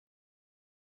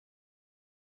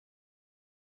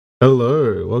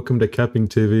Hello, welcome to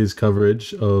CappingTV's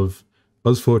coverage of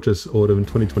ozfortress Autumn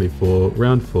 2024,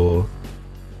 Round 4,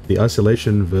 the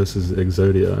Isolation versus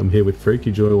Exodia. I'm here with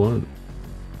Freaky Joy 1.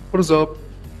 What is up?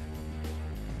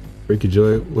 Freaky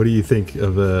Joy, what do you think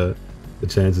of the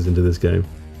chances into this game?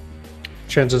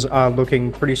 Chances are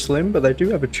looking pretty slim, but they do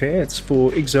have a chance for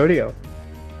Exodia.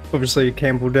 Obviously,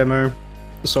 Campbell demo.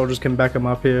 The soldiers can back them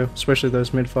up here, especially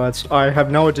those mid-fights. I have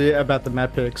no idea about the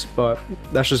map picks, but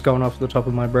that's just going off the top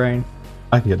of my brain.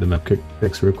 I can get the map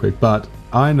picks real quick, but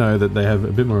I know that they have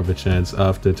a bit more of a chance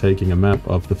after taking a map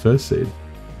off the first seed.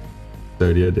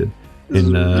 Exodia did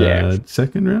in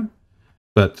second round.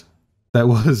 But that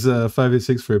was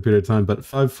 5v6 for a period of time, but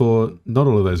 5-4, not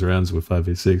all of those rounds were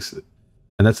 5v6.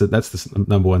 And that's the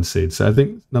number one seed. So I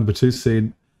think number two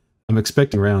seed, I'm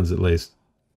expecting rounds at least.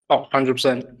 Oh,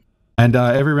 100%. And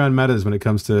every round matters when it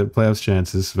comes to playoffs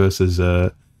chances versus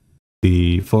the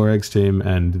 4Eggs team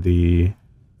and the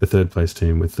third place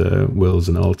team with Wills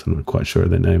and Alt. I'm not quite sure of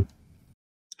their name.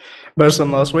 Better than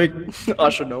last week. I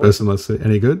should know. Better than last week.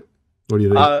 Any good? What do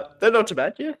you think? They're not too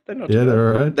bad, yeah. They're not too yeah, bad.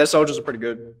 They're alright. Their soldiers are pretty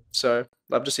good, so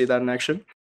love to see that in action.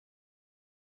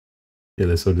 Yeah,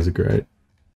 their soldiers are great.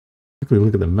 Quickly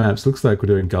look at the maps. Looks like we're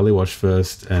doing Gully Wash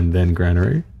first and then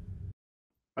Granary.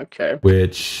 Okay.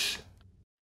 Which...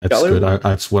 That's good.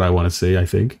 That's what I want to see, I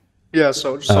think. Yeah,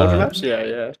 soldier maps?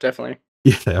 Yeah, definitely.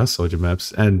 Yeah, they are soldier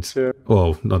maps. And,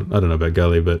 well, I don't know about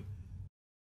Gully, but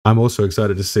I'm also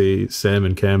excited to see Sam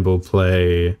and Campbell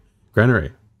play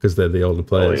Granary, because they're the older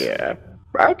players. Oh, yeah.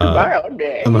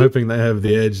 I'm hoping they have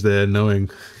the edge there, knowing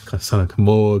some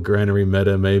more Granary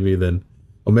meta maybe than...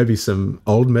 Or maybe some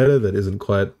old meta that isn't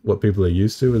quite what people are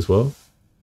used to as well.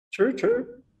 True.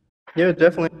 Yeah,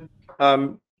 definitely.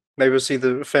 Maybe we'll see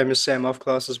the famous Sam off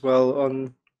class as well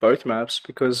on both maps,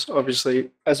 because obviously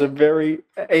as a very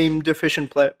aim deficient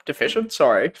player,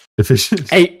 aim efficient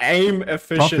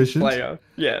player.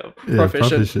 Yeah,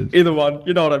 proficient. Either one,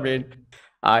 you know what I mean.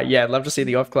 Yeah, I'd love to see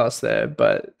the off class there,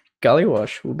 but Gully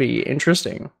Wash will be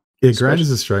interesting. Yeah, Grand is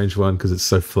a strange one because it's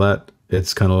so flat.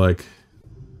 It's kind of like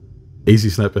easy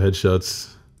sniper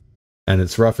headshots, and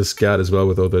it's rough as Scout as well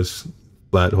with all those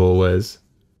flat hallways.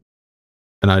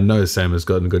 And I know Sam has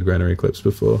gotten good Granary clips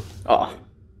before. Oh,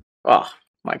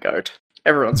 my goat.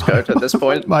 Everyone's goat at this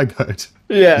point. My goat.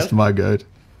 Yeah. Just my goat.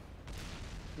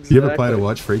 Exactly. You ever play to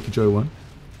watch Freaky Joy 1?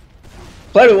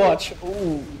 Play to watch?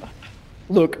 Ooh.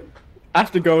 Look, I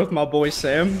have to go with my boy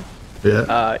Sam.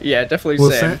 Yeah. Yeah, definitely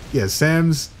Sam.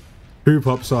 Sam's who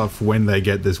pops off when they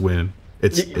get this win.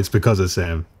 It's because of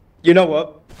Sam. You know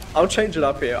what? I'll change it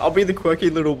up here. I'll be the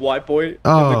quirky little white boy in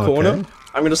the corner. Okay.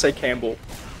 I'm gonna say Campbell.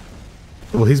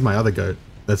 Well, he's my other goat.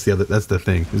 That's the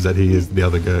thing, is that he is the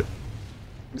other goat.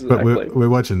 Exactly. But we're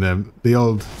watching them. The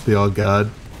old guard.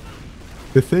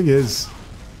 The thing is,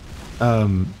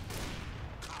 imagine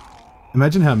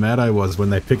how mad I was when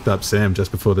they picked up Sam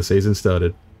just before the season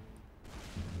started.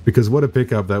 Because what a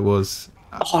pickup that was.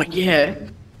 Oh yeah.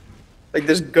 Like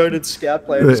this goated scout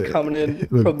player was coming in.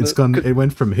 Look, it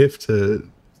went from Hif to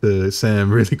Sam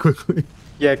really quickly.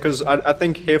 Yeah, because I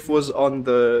think Hif was on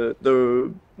the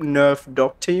Nerf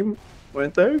Doc team,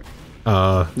 weren't they?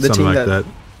 Something like that.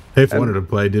 Hif wanted to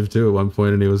play Div 2 at one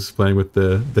point, and he was playing with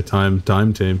the time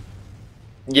team.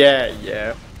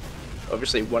 Yeah.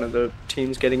 Obviously, one of the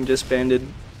teams getting disbanded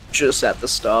just at the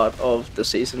start of the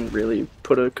season really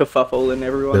put a kerfuffle in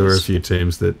everyone's... There were a few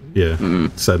teams that,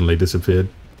 suddenly disappeared.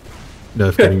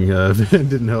 Nerf getting banned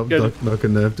didn't help. Knock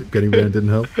and Nerf getting banned didn't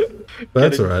help. But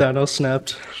that's alright. Thanos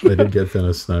snapped. They did get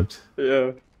Thanos snapped.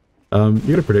 Yeah.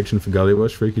 You got a prediction for Gully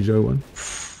Wash, Freaky Joe 1?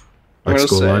 Like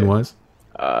scoreline wise?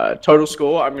 Total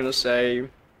score, I'm gonna say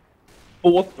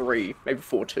 4-3, maybe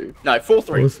 4-2. No,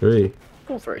 4-3.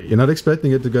 4-3. You're not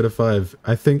expecting it to go to 5.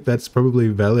 I think that's probably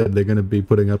valid. They're going to be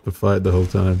putting up a fight the whole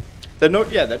time. They're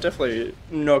not. Yeah, they're definitely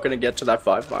not going to get to that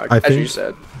 5 mark, as you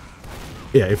said.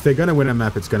 Yeah, if they're going to win a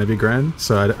map, it's going to be Grand.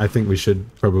 So I think we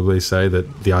should probably say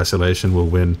that the Isolation will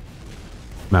win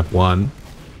map 1.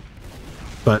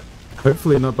 But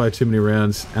hopefully not by too many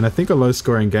rounds. And I think a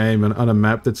low-scoring game on a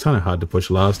map that's kind of hard to push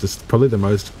last is probably the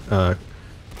most kind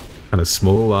of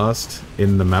small last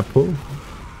in the map pool.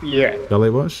 Yeah. Gully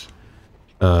Wash.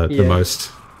 The most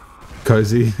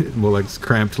cozy, more like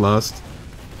cramped last.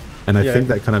 And I think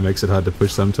that kind of makes it hard to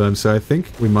push sometimes. So I think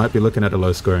we might be looking at a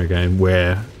low-scoring game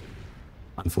where,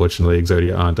 unfortunately,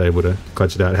 Exodia aren't able to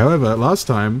clutch it out. However, last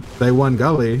time, they won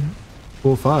Gully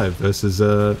 4-5 versus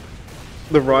the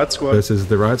Riot Squad. Versus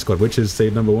the Riot Squad, which is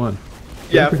seed number 1.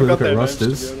 Yeah, I forgot their names, to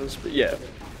be honest, but yeah.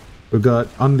 We've got,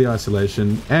 on the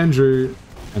Isolation, Andrew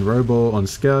and Roball on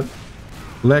Scout,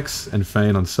 Lex and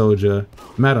Fane on Soldier,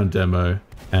 Matt on Demo,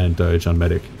 and Doge on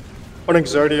Medic. On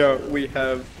Exodia, we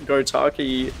have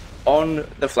Gotaki on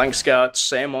the flank scout,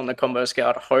 Sam on the combo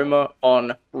scout, Homer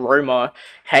on Roma,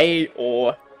 Hay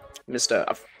or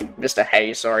Mr.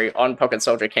 Hay, sorry, on Pocket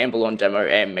Soldier, Campbell on demo,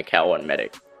 and Macau on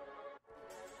medic.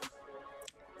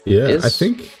 Yeah, I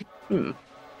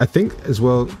think as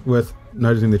well worth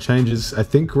noting the changes. I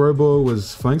think Robor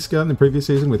was flank scout in the previous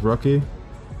season with Rocky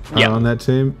on that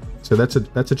team, so that's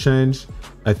a change.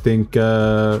 I think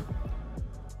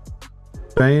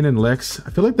Bane and Lex,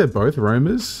 I feel like they're both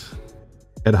roamers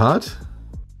at heart.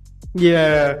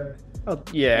 Yeah,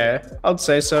 I'd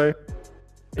say so.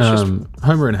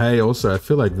 Homer and Hay also, I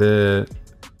feel like they're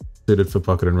suited for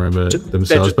Pocket and Roamer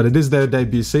themselves, but it is their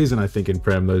debut season, I think, in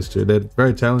Prem, those two. They're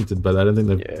very talented, but I don't think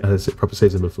they've had a proper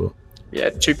season before.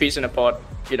 Yeah, two peas in a pod.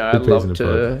 You know, I'd love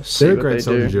to see They're a what great they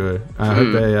soldier do. duo. I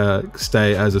hope they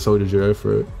stay as a soldier duo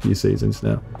for a few seasons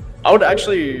now. I would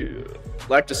actually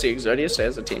like to see Exodia stay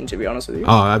as a team, to be honest with you.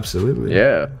 Oh, absolutely.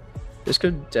 Yeah. This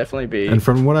could definitely be. And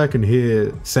from what I can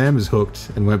hear, Sam is hooked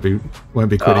and won't be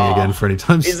quitting again for any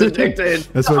time soon. He's addicted.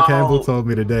 That's what Campbell told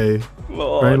me today.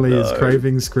 Apparently he's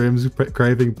craving scrims,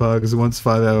 craving pugs, wants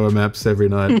 5-hour maps every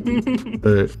night.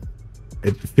 But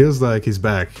it feels like he's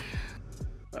back.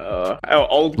 Our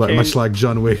old king. Much like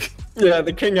John Wick. Yeah,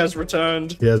 the king has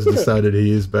returned. He has decided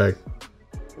he is back.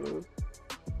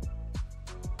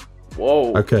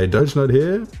 Whoa. Okay, Doge not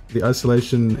here. The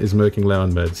isolation is murking Lau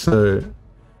and Med. So,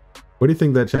 what do you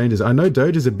think that changes? I know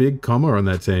Doge is a big comma on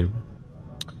that team.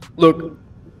 Look,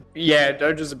 yeah,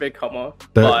 Doge is a big comma.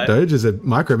 But Doge is a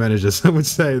micromanager. Some would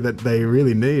say that they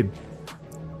really need.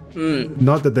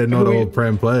 Not that they're not all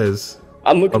Prem players.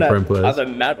 I'm looking at either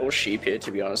Matt or Sheep here,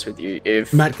 to be honest with you.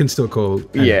 If Matt can still call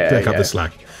and pick up the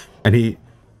slack. And he,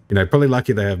 probably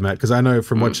lucky they have Matt, because I know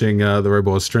from watching the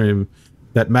Robot stream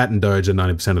that Matt and Doge are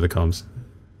 90% of the comms.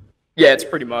 Yeah, it's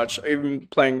pretty much. Even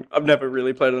playing, I've never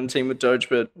really played on a team with Doge,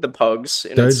 but the pugs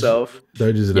in itself.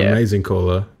 Doge is an amazing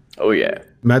caller. Oh, yeah.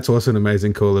 Matt's also an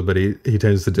amazing caller, but he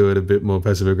tends to do it a bit more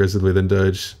passive-aggressively than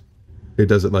Doge, who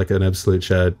does it like an absolute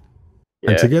Chad.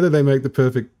 Yeah. And together they make the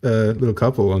perfect little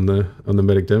couple on the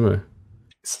medic demo.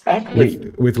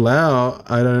 Exactly. With Lau,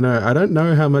 I don't know. I don't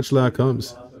know how much Lau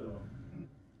comes.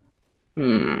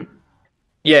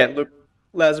 Yeah, look,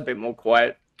 Lau's a bit more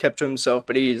quiet, kept to himself,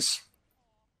 but he's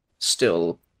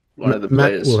still one of the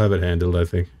players. Matt will have it handled, I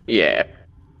think. Yeah,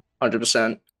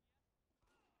 100%.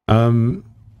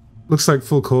 Looks like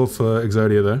full core for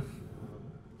Exodia, though.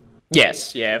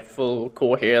 Yes, yeah, full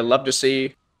core here. Love to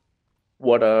see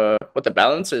what the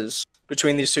balance is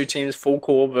between these two teams, full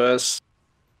core versus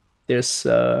this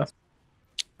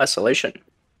isolation.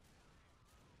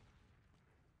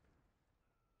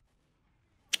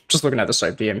 Just looking at the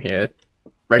soap DM here.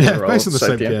 Ready to roll. Based on the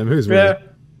soap DM, who's winning?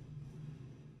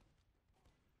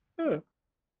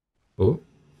 Oh,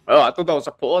 I thought that was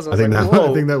a pause. I think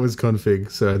that was config,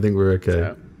 so I think we're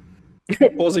okay. Yeah.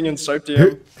 Pausing in soap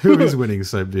DM. Who is winning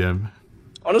soap DM?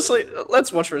 Honestly,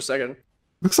 let's watch for a second.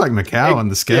 Looks like Macau on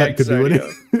the scout could be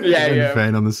winning. Yeah.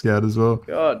 Fane on the scout as well.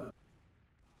 God.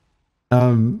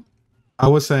 I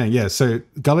was saying, so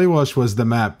Gullywash was the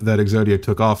map that Exodia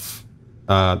took off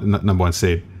the number 1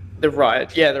 seed. The right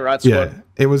squad. Yeah,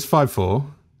 it was 5-4.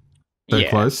 So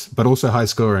close, but also high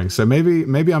scoring. So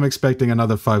maybe I'm expecting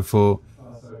another 5-4.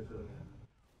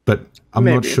 But I'm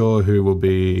not sure who will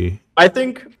be. I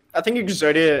think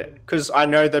Exodia, because I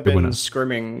know they've been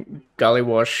scrimming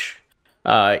Gullywash.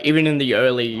 Even in the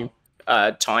early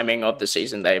timing of the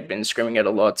season, they've been scrimming it a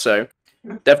lot. So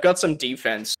they've got some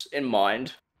defense in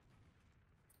mind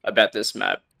about this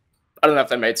map. I don't know if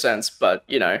that made sense, but,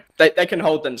 they can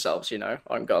hold themselves,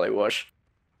 on Gullywash.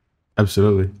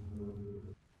 Absolutely.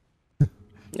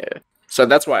 Yeah. So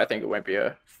that's why I think it won't be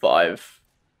a 5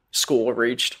 score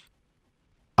reached.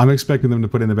 I'm expecting them to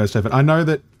put in the best effort. I know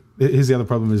that here's the other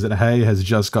problem is that Hay has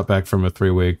just got back from a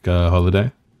 3-week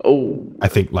holiday. Oh, I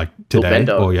think like today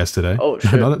or yesterday. Oh,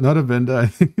 shit. not a vendor.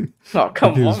 Oh,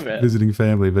 come on, man. Visiting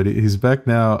family, but he's back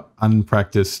now,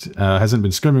 unpracticed. Hasn't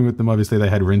been scrimming with them. Obviously, they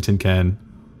had Rintin Can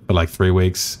for like 3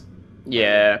 weeks.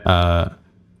 Yeah.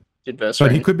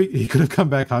 But he could have come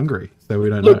back hungry, so we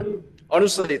don't know.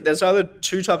 Honestly, there's either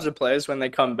two types of players when they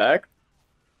come back,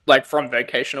 like from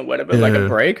vacation or whatever, like a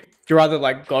break. You're either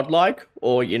like godlike,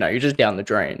 or you're just down the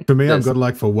drain. For me, I'm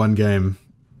godlike for 1 game.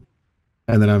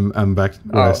 And then I'm back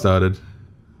where I started.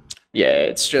 Yeah,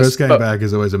 it's just... First game back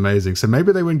is always amazing. So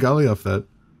maybe they win Gully off that.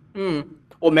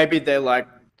 Or maybe they're like,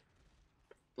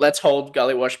 let's hold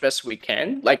Gullywash best we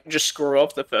can. Like, just screw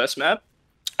off the first map.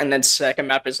 And then second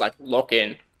map is like, lock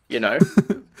in,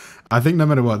 I think no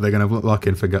matter what, they're going to lock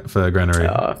in for Granary.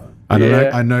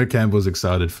 I know Campbell's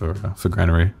excited for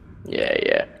Granary.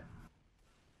 Yeah.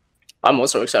 I'm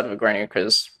also excited for Granier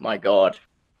because, my god,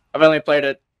 I've only played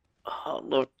it, oh,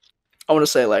 look, I want to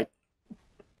say like,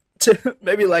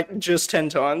 maybe like just 10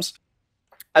 times.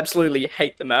 Absolutely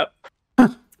hate the map.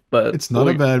 But it's not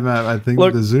a bad map. I think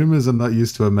the Zoomers are not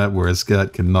used to a map where a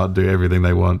scout cannot do everything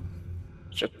they want.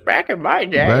 Just back in my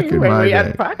day, we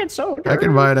had pocket soldiers. Back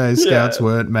in my day, scouts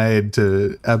weren't made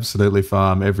to absolutely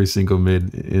farm every single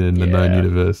mid in the known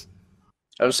universe.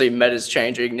 Obviously, meta's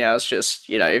changing now. It's just,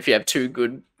 you know, if you have 2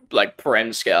 good like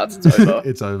prem scouts, it's over.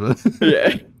 It's over.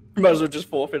 Yeah, you might as well just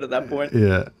forfeit at that point.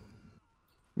 Yeah.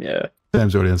 Yeah.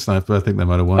 Sam's already on sniper. I think they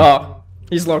might have won. Oh,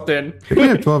 he's locked in. We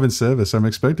have 12 in service, so I'm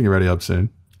expecting a ready up soon.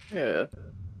 Yeah.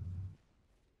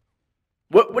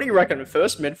 What do you reckon?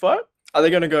 First mid fight? Are they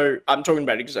going to go? I'm talking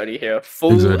about Exodia here.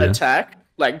 Full attack,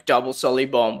 like double solid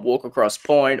bomb, walk across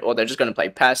point, or they're just going to play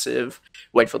passive,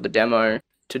 wait for the demo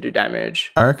to do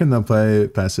damage. I reckon they'll play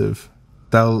passive.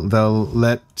 They'll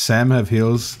let Sam have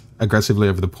heals aggressively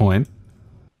over the point,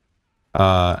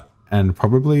 and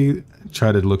probably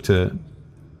try to look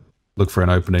for an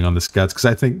opening on the scouts, because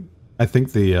I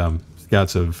think the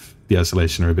scouts of the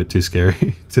isolation are a bit too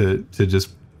scary to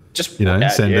just you know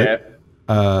send it.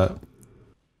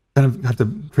 Kind of have to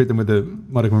treat them with a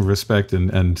modicum of respect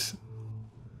and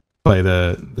play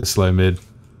the slow mid,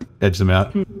 edge them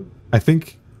out. I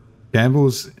think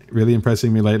Gamble's really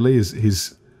impressing me lately.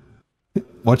 He's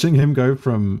watching him go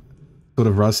from sort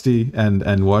of rusty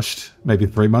and washed maybe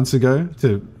 3 months ago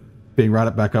to being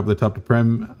right back up the top of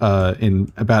Prem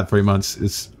in about 3 months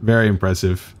is very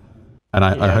impressive. And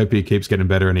I hope he keeps getting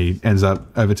better and he ends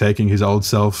up overtaking his old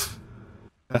self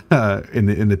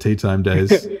in the tea time days.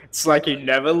 It's like he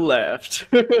never left.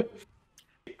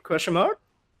 Question mark?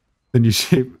 The new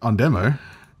sheep on demo?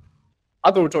 I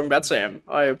thought we were talking about Sam.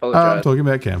 I apologize. I'm talking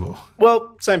about Campbell.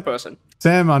 Well, same person.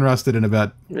 Sam unrusted in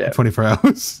about 24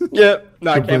 hours. Yeah,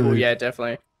 no, Campbell,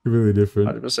 definitely. Really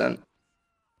different. 100%.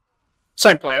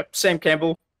 Same player. Sam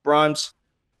Campbell, Rhymes.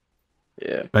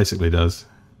 Yeah. Basically does.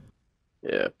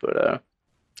 Yeah, but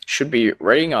should be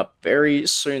rating up very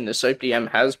soon. The soap DM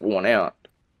has worn out.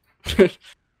 Looks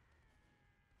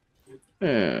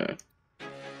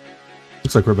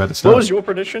like we're about to start. What was your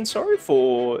prediction, sorry,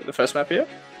 for the first map here?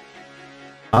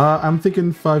 I'm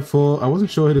thinking 5-4. I wasn't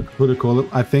sure who to call it.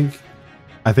 I think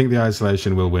the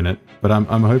isolation will win it, but I'm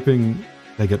hoping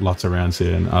they get lots of rounds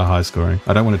here and are high scoring.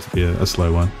 I don't want it to be a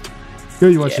slow one. Who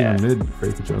are you watching on mid,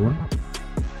 Freaky Joy 1?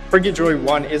 Freaky Joy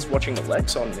 1 is watching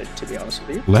Lex on mid, to be honest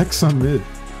with you. Lex on mid?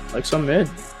 Lex on mid.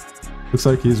 Looks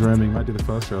like he's roaming. Might do the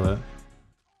fast roll out.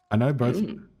 I know both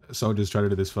soldiers try to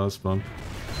do this fast bomb.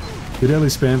 Did early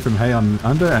spam from Hay on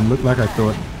under and looked like I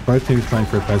thought both teams playing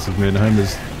for a passive mid.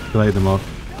 Homers delayed them off.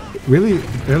 Really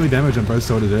early damage on both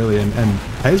soldiers early, and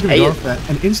Hay's going to go off that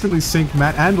and instantly sink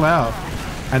Matt and Lau.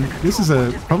 And this is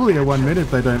probably a 1 minute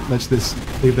if they don't let this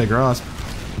leave their grasp.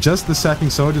 Just the sacking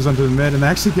soldiers onto the med, and they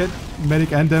actually get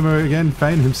medic and demo again.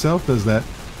 Fane himself does that.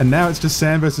 And now it's just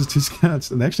Sam versus 2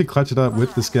 scouts, and they actually clutch it up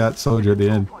with the scout soldier at the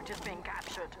end.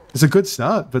 It's a good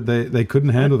start, but they couldn't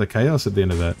handle the chaos at the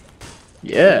end of that.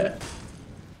 Yeah.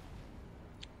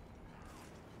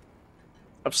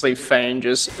 Obviously, Fane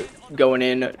just going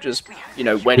in, just, you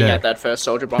know, waiting at that first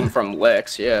soldier bomb from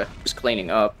Lex, just cleaning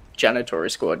up. Janitory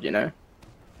squad, you know.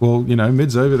 Well, you know,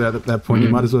 mid's over there at that point. You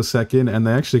might as well sack in, and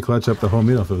they actually clutch up the whole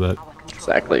mid off of that.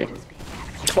 Exactly.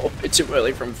 Oh, a bit too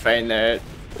early from Fane there.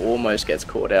 Almost gets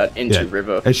caught out into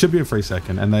River. It should be a free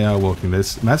second, and they are walking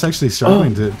this. Matt's actually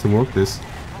struggling to walk this.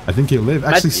 I think he'll live.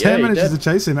 Actually, Sam manages to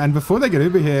chase him, and before they get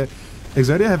Uber here,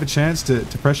 Exodia have a chance to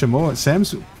pressure more.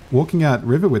 Sam's walking out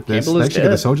River with this. They actually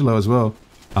get a soldier low as well.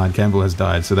 And Campbell has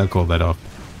died, so they'll call that off.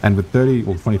 And with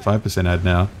 25% ad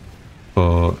now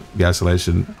for the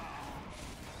isolation,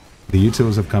 the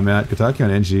utils have come out. Kataki on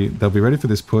NG, they'll be ready for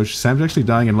this push. Sam's actually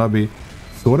dying in lobby.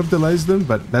 Sort of delays them,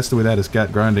 but that's the without a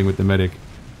scout grinding with the medic.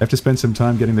 They have to spend some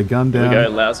time getting the gun down.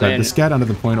 The scout under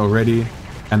the point already,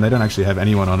 and they don't actually have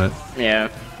anyone on it. Yeah.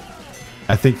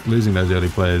 I think losing those early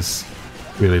players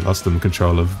really lost them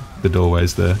control of the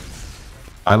doorways there.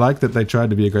 I like that they tried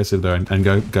to be aggressive though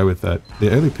and go with that. The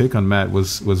early pick on Matt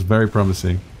was very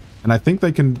promising, and I think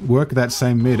they can work that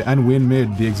same mid and win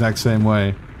mid the exact same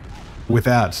way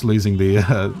without losing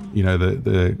the you know,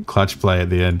 the clutch play at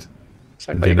the end.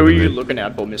 Exactly. Who are you looking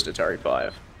out for, Mr. Terry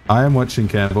 5? I am watching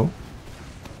Campbell.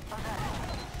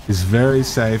 He's very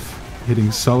safe,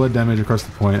 hitting solid damage across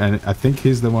the point, and I think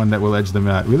he's the one that will edge them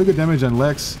out. Really good damage on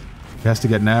Lex. He has to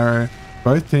get narrow.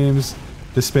 Both teams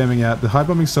just spamming out the high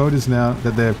bombing soldiers now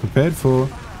that they're prepared for,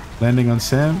 landing on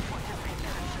Sam.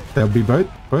 They'll be both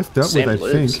dealt Sam with, I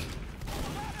lives. think.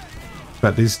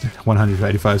 But these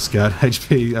 185 scout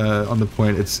HP on the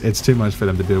point, it's too much for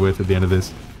them to deal with at the end of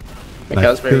this.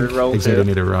 Macau's very rolled Exodia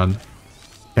need to run.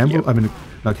 Campbell, I mean,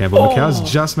 not Campbell.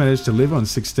 Macau's just managed to live on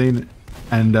 16,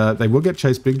 and they will get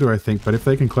chased big door, I think. But if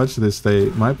they can clutch this, they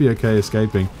might be okay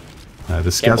escaping.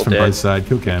 The scouts from both sides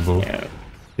kill Campbell. Yeah.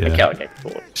 Yeah.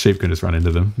 Macau Sheep can just run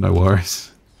into them. No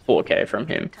worries. 4k from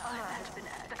him.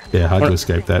 Yeah, hard to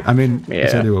escape that. I mean,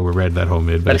 it's only where we're red that whole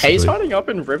mid, basically. But he's hiding up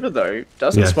in river, though.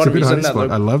 Doesn't spot him. It's a good He's in hiding that spot.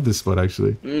 look. I love this spot,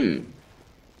 actually.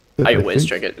 I always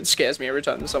check it. It scares me every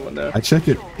time there's someone there. I check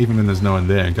it even when there's no one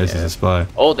there in case there's a spy.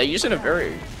 Oh, they're using a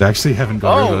very... They actually haven't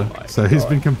gone river, so he's God.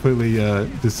 been completely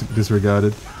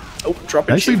disregarded. Oh,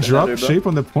 dropping They actually sheep. dropped sheep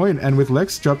on the point, and with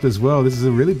Lex dropped as well. This is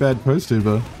a really bad post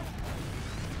Uber.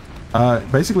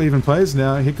 Basically even plays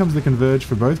now. Here comes the converge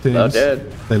for both teams. They're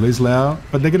dead. They lose Lau,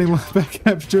 but they're getting back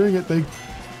capturing it. They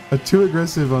are too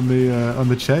aggressive on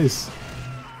the chase.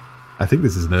 I think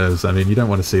this is nerves. I mean, you don't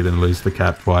want to see them lose the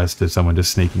cap twice to someone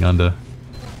just sneaking under.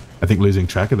 I think losing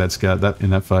track of that scout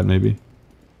in that fight maybe.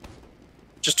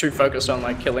 Just too focused on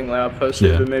like killing Lau post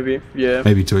Uber, maybe. Yeah.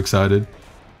 Maybe too excited.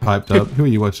 Hyped up. Who are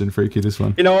you watching, Freaky, this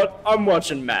one? You know what? I'm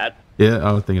watching Matt. Yeah,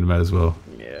 I was thinking about it as well.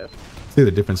 Yeah. See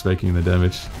the difference making in the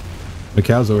damage.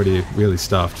 Macau's already really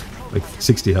stuffed, like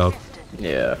 60 health.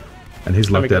 Yeah. And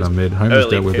he's locked out on mid. Homer's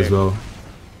dealt with as well.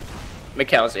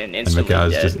 Macau's in instantly.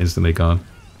 And Macau's just instantly gone.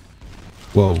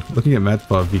 Well, looking at Matt's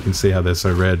pub, you can see how they're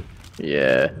so red.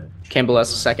 Yeah. Campbell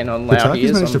has a second on Lau.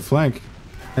 Kataki's managed to flank.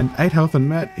 And 8 health on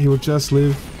Matt. He will just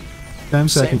live. Damn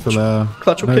second for Lau.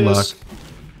 No luck.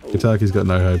 Kataki's got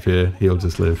no hope here. He'll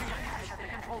just live.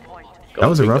 That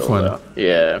was a rough one.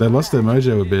 Yeah. They lost their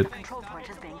mojo a bit.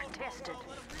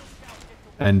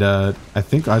 And I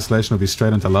think isolation will be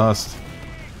straight onto last.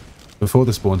 Before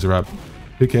the spawns are up.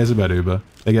 Who cares about Uber?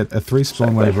 They get a 3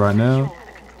 spawn wave right now.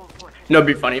 No, it'd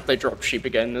be funny if they drop sheep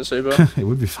again this Uber. It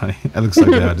would be funny. It looks like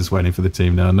they are just waiting for the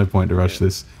team now. No point to rush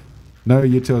this. No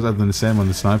utils other than the Sam on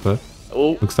the sniper.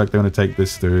 Oh. Looks like they want to take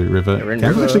this through river. Campbell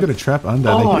river. actually got a trap under.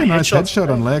 They get a nice headshot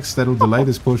on Lex that'll delay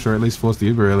this push or at least force the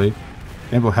Uber early.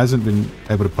 Campbell hasn't been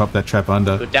able to pop that trap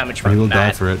under. Good damage He from will die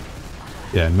Matt. for it.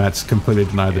 Yeah, Matt's completely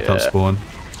denied the top spawn.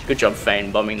 Good job,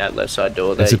 Fane, bombing that left side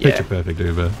door there. It's a picture perfect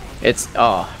Uber. It's,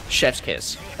 chef's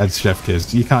kiss. That's chef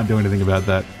kiss. You can't do anything about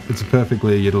that. It's a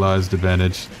perfectly utilized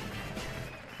advantage.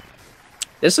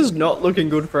 This is not looking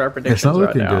good for our predictions It's not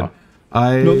looking right now.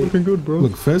 good. Not looking good, bro.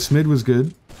 Look, first mid was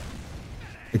good.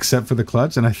 Except for the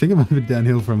clutch, and I think it might have been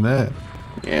downhill from there.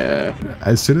 Yeah.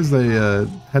 As soon as they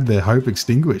had their hope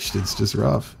extinguished, it's just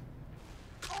rough.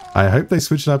 I hope they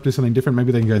switch it up to something different.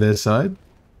 Maybe they can go their side.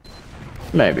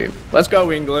 Maybe. Let's go,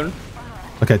 England.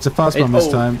 Okay, it's a fast bomb this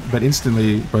time, but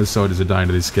instantly both soldiers are dying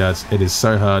to these scouts. It is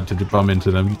so hard to bomb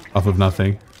into them off of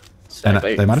nothing.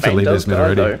 Exactly. And they might have to Fane leave does this mid die,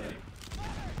 already. though.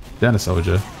 Down a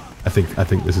soldier. I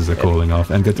think this is a calling off,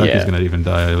 and Gataki's going to even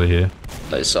die early here.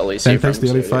 Those Solis Sam takes the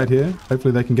early fight here.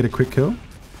 Hopefully they can get a quick kill.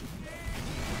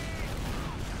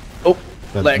 Oh,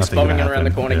 But Lex nothing bombing gonna around the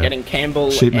happen, corner, yeah. getting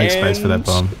Campbell. Sheep makes space for that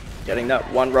bomb. Getting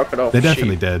that one rocket off. They're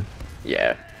definitely Sheep. dead.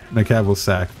 Yeah. Macab will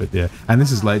sack, but yeah. And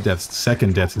this is late deaths,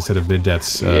 second deaths instead of mid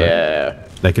deaths. Yeah.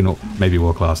 They can maybe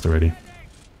walk last already.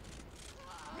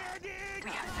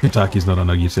 Kataki's not on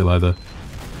a util either.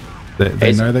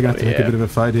 They know they're going to have to take a bit of a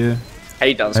fight here.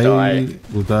 He does die.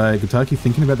 Will die. Gutaki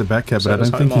thinking about the back cap, but I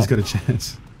don't think he's got a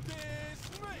chance.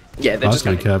 Yeah, they're just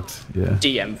going to capped. Yeah.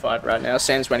 DM fight right now.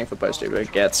 Sam's waiting for post Uber,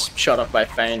 gets shot off by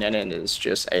Fane, and it is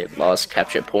just a lost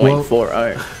capture point for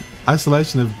 4-0.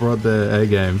 Isolation have brought their A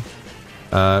game,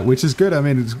 which is good. I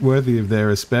mean, it's worthy of their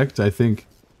respect, I think.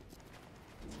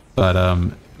 But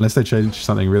unless they change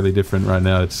something really different right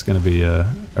now, it's going to be a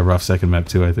rough second map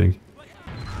too, I think.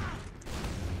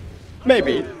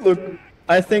 Maybe. Look,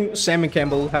 I think Sam and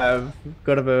Campbell have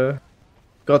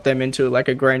got them into like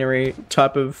a granary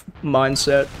type of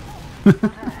mindset.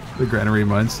 The granary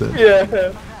mindset.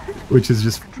 Yeah. Which is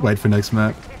just wait for next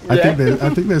map. I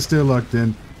think they're still locked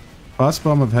in. Fast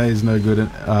bomb of Hay is no good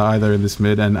either in this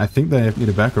mid, and I think they need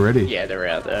a back already. Yeah, they're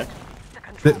out there.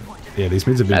 Yeah, these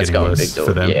mids have been getting worse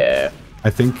for them. Yeah. I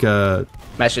think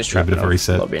Match is trapping off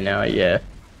reset. lobby now. Yeah.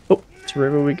 Oh, to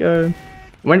river we go.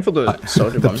 Waiting for the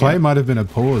soldier the bomb play here. might have been a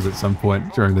pause at some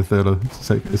point during the third or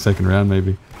second round,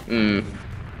 maybe.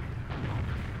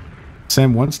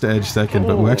 Sam wants to edge second,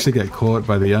 but will actually get caught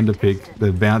by the underpeak,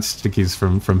 the bounce stickies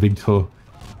from Big Tor.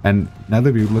 And now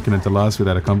they'll be looking into last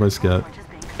without a combo scout.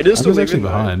 It is still actually even,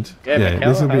 behind. Yeah,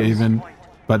 this will be even.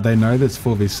 But they know there's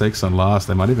 4v6 on last.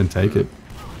 They might even take it.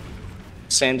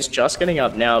 Sam's just getting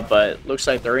up now, but looks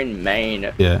like they're in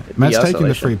main. Yeah, Matt's taking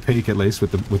the free peek at least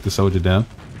with the soldier down.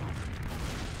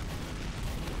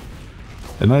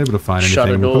 They're not able to find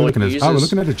anything. We're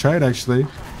looking at a trade actually.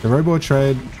 The robot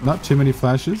trade, not too many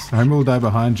flashes. Homer will die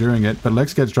behind during it, but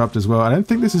Lex gets dropped as well. I don't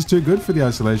think this is too good for the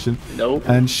isolation. Nope.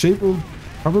 And Sheep will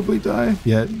probably die.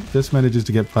 Yeah, just manages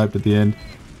to get piped at the end.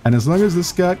 And as long as the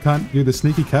scout can't do the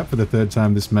sneaky cap for the third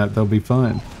time this map, they'll be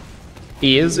fine.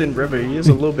 He is in river. He is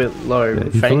a little bit low. Yeah,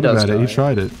 he thought about it. He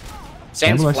tried it.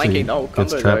 Sam's flanking. Oh,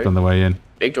 gets trapped on the way in.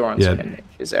 Big door on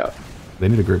is out. They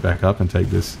need to group back up and take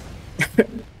this.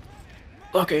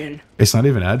 Lock in. It's not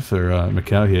even ad for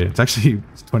Macau here. It's actually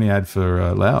 20 ad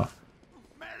for Lao.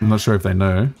 I'm not sure if they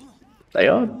know. They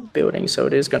are building, so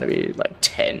it is going to be like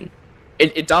 10.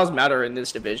 It does matter in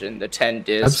this division. The 10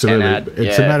 dis, absolutely. 10 ad.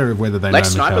 It's a matter of whether they know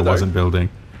Macau wasn't building.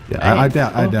 Yeah, I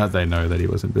doubt they know that he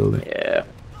wasn't building. Yeah.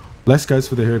 Les goes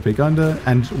for the hero peek under,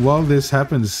 and while this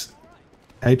happens,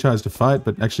 A tries to fight,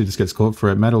 but actually just gets caught for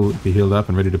it. Matt will be healed up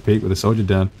and ready to peek with a soldier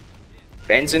down.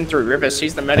 Bends in through river,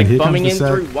 sees the medic bombing in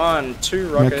through 1, 2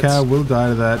 rockets. Macau will die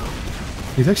to that.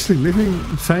 He's actually living,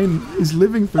 Fane is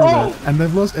living through that, and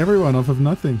they've lost everyone off of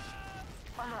nothing.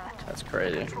 That's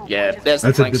crazy. Yeah, that's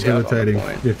a debilitating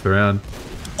fifth round.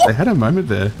 They had a moment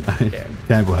there.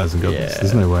 Campbell hasn't got this.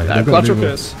 There's no way. No, clutch or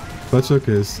curse. Clutch or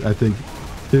curse. I think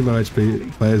 2 low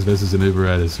HP players versus an Uber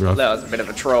Rat is rough. That was a bit of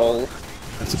a troll.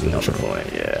 That's a bit of a troll.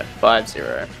 Yeah,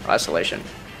 5-0. Isolation.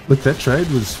 Look, that trade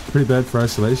was pretty bad for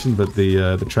isolation, but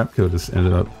the trap kill just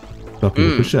ended up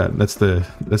stopping the push out. That's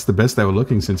the best they were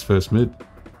looking since first mid.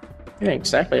 Yeah,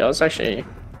 exactly. I was actually...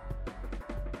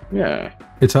 Yeah.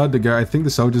 It's hard to go. I think the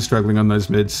soldier's struggling on those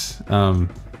mids.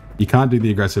 You can't do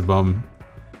the aggressive bomb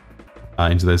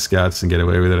into those scouts and get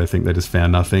away with it. I think they just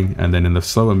found nothing. And then in the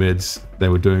slower mids, they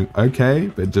were doing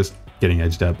okay, but just getting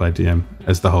edged out by DM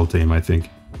as the whole team, I think.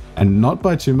 And not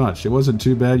by too much. It wasn't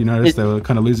too bad. You noticed they were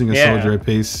kind of losing a soldier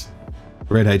apiece,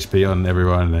 red HP on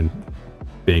everyone, and then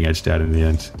being edged out in the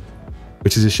end.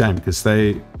 Which is a shame, because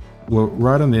they were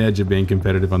right on the edge of being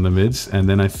competitive on the mids, and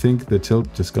then I think the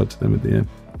tilt just got to them at the end.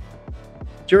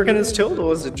 Do you reckon it's tilt,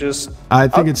 or is it just... I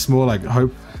think it's more like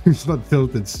hope. It's not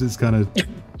tilt, it's just kind of...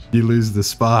 You lose the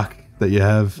spark that you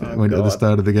have at the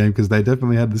start of the game, because they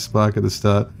definitely had the spark at the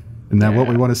start. And now what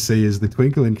we want to see is the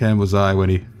twinkle in Campbell's eye when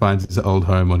he finds his old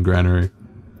home on Granary.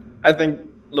 I think,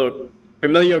 look,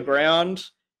 familiar ground,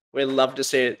 we'd love to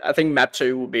see it. I think map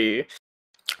 2 will be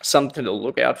something to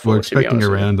look out for. We're expecting a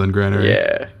round on Granary.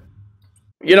 Yeah.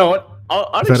 You know what?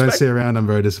 If I don't see a round, I'm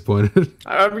very disappointed.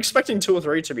 I'm expecting 2 or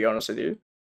 3, to be honest with you.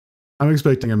 I'm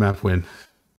expecting a map win.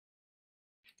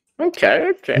 Okay.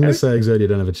 I'm going to say Exodia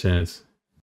don't have a chance.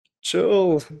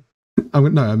 Chill.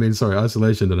 Sorry,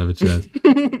 Isolation don't have a chance.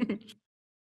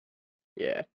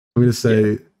 Yeah. I'm going to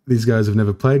say these guys have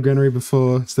never played Granary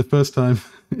before. It's the first time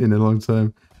in a long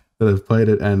time that they've played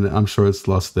it, and I'm sure it's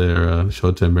lost their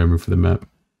short-term memory for the map.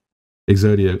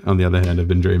 Exodia, on the other hand, have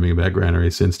been dreaming about Granary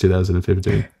since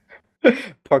 2015.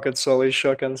 Pocket Sully,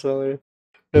 shotgun Sully.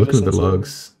 Look at the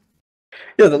logs.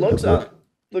 Yeah, the logs are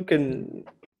looking...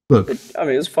 Look, I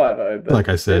mean, it's 5-0, but like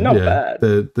I said, not bad.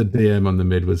 The DM on the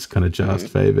mid was kind of just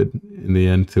favoured in the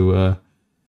end to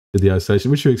the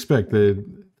isolation, which you expect. They're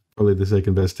probably the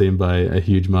second best team by a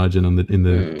huge margin in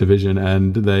the division,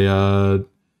 and they are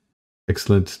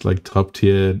excellent, like top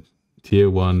tier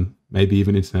 1, maybe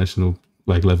even international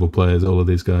level players. All of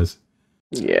these guys,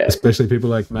 especially people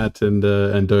like Matt and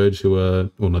Doge, who are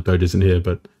not Doge isn't here,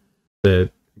 but they're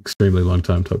extremely long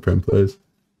time top prem players.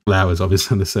 Lau is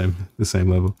obviously on the same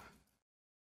level.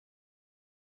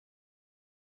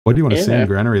 What do you want to see in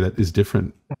Granary that is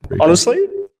different? Honestly,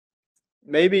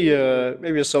 maybe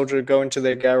a soldier go into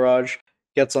their garage,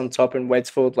 gets on top and waits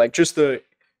for just the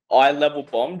eye level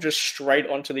bomb just straight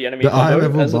onto the enemy. The eye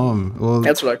level bomb. Well,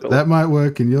 that's what I call that might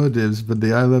work in your divs, but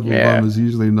the eye level bomb is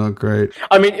usually not great.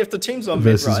 I mean, if the team's on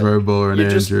versus mid, right, Robo and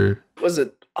Andrew. Was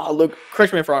it? Oh, look,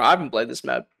 correct me if I'm wrong. I haven't played this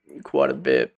map quite a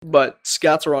bit, but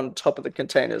scouts are on top of the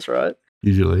containers, right?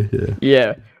 Usually, yeah.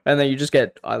 Yeah, and then you just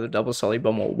get either double solly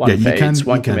bomb or one fades,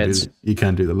 one commits. You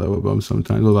can do the lower bomb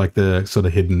sometimes, or like the sort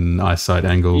of hidden eyesight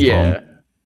angle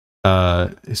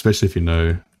bomb. Especially if you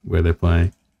know where they're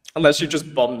playing. Unless you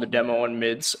just bomb the demo on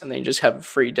mids, and then you just have a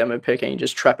free demo pick, and you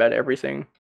just trap out everything.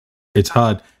 It's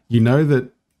hard. You know that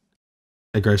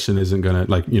aggression isn't going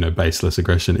to, baseless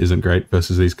aggression isn't great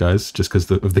versus these guys, just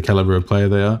because of the caliber of player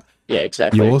they are. Yeah,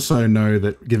 exactly. You also know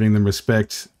that giving them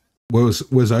respect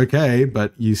was okay,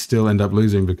 but you still end up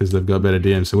losing because they've got better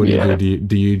DMs. So what do you do?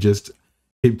 Do you just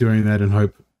keep doing that and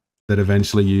hope that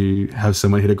eventually you have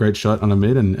someone hit a great shot on a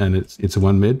mid and it's a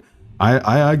one mid?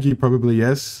 I argue probably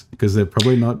yes, because they're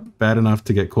probably not bad enough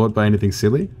to get caught by anything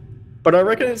silly. But I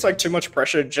reckon it's too much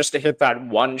pressure just to hit that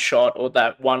one shot or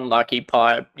that one lucky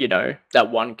pipe,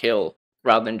 that one kill,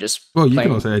 rather than just Well, you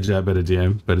can also edge out better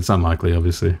DM, but it's unlikely,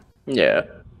 obviously. Yeah.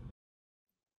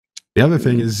 The other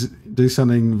thing is do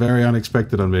something very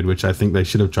unexpected on mid, which I think they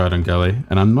should have tried on Gully.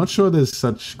 And I'm not sure there's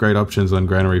such great options on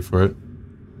Granary for it.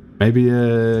 Maybe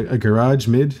a garage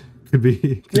mid could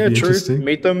be true. interesting.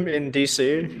 Meet them in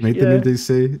DC. Meet them in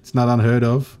DC. It's not unheard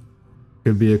of.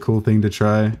 Could be a cool thing to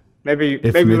try. Maybe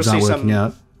we'll see some.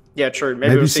 Out. Yeah, true.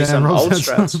 Maybe we'll see some old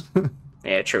strats.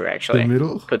 Yeah, true. Actually, the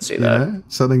middle could see that.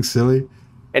 Something silly.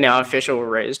 And our official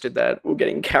Rays did that. We're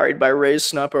getting carried by Rays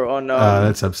sniper on.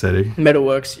 That's upsetting.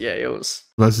 Metalworks. Yeah, it was.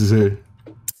 Versus who?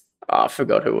 I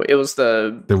forgot who. It was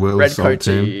the red coat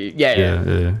team.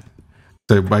 Yeah.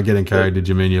 So by getting carried, did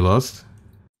you mean you lost?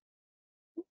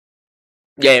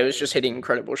 Yeah, it was just hitting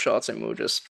incredible shots, and we were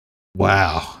just.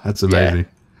 Wow, that's amazing. Yeah.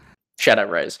 Shout out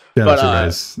Rays. Shout out to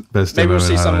Rays. Best maybe we'll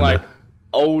see some like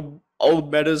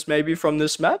old metas maybe from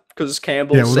this map because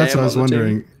Campbell. Yeah, well, that's what I was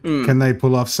wondering. Can they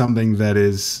pull off something that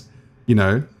is,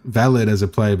 valid as a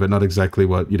play, but not exactly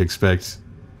what you'd expect?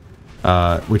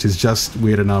 Which is just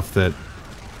weird enough that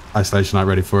Isolation aren't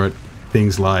ready for it.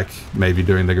 Things like maybe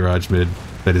doing the garage mid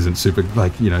that isn't super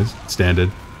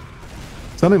standard.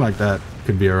 Something like that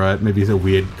could be alright. Maybe it's a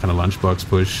weird kind of lunchbox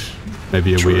push.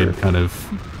 Maybe a weird kind of.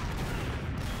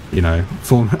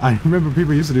 I remember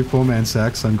people used to do 4-man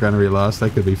sacks on Granary last. That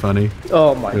could be funny.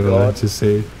 Oh my god! To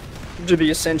see. Do the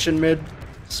Ascension mid,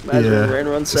 smash rain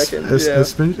run second.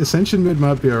 Ascension mid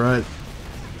might be alright.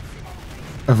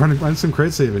 I've run some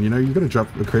crits even. You've got to drop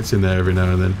the crits in there every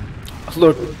now and then.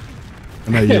 Look, I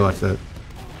know you like that.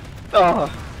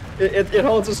 It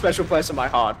holds a special place in my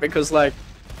heart because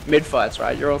mid fights,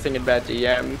 right? You're all thinking about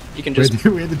DM. You can just.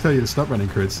 We had to tell you to stop running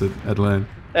crits at lane.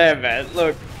 Hey man,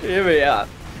 look, hear me out.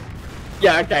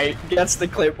 Yeah, okay, that's the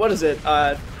clip. What is it?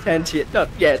 10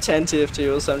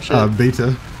 TFT or some shit.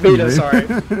 Beta. Beta, sorry.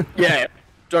 Yeah,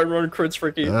 don't run crits,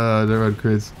 Fricky. Don't run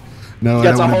crits. No, I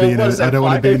don't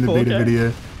want to be in the beta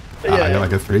video. I got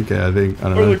like a 3k, I think. I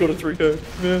don't know. Only got a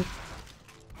 3k,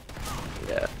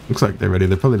 yeah. Looks like they're ready.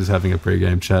 They're probably just having a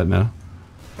pre-game chat now.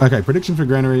 Okay, prediction for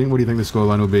Granary. What do you think the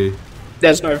scoreline will be?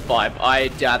 There's no 5. I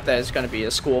doubt there's going to be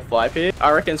a score 5 here. I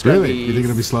reckon it's going to be... You think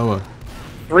it'll be slower?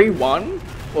 3-1?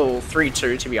 Well,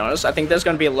 3-2 to be honest. I think there's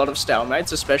going to be a lot of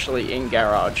stalemates, especially in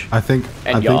garage. I'm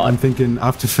thinking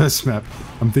after first map,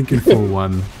 I'm thinking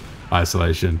 4-1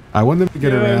 Isolation. I want them to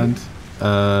get around,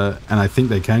 and I think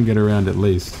they can get around at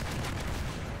least.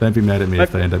 Don't be mad at me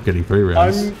if they end up getting 3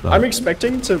 rounds. I'm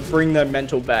expecting to bring their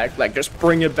mental back, just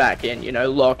bring it back in,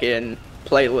 lock in,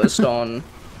 playlist on.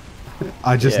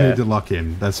 I just need to lock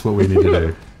in. That's what we need to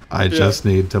do. I just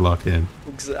need to lock in.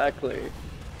 Exactly.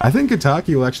 I think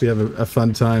Kataki will actually have a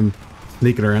fun time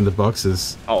sneaking around the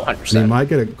boxes. Oh, 100%. And he might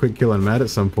get a quick kill on Matt at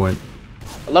some point.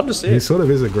 I'd love to see it. He sort of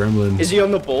is a gremlin. Is he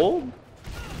on the ball?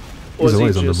 He's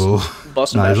always on the ball.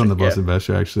 No, he's on the boss and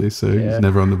basher actually, so he's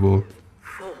never on the ball.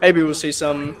 Maybe we'll see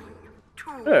some...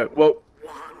 well,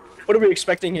 what are we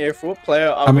expecting here? For what player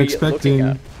are we looking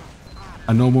at?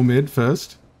 A normal mid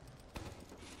first.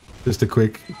 Just a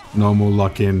quick, normal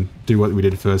lock-in. Do what we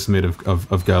did first mid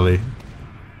of Gully.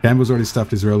 Campbell's already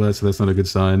stuffed his roller, so that's not a good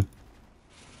sign.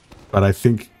 But I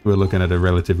think we're looking at a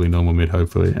relatively normal mid,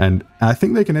 hopefully. And I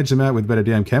think they can edge them out with better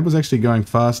DM. Campbell's actually going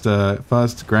fast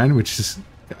Grand, which is...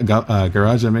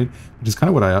 Garage, which is kind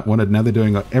of what I wanted. Now they're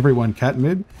doing everyone cat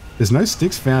mid. There's no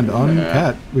sticks found on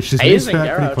cat, which is missed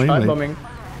out pretty cleanly.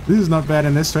 This is not bad,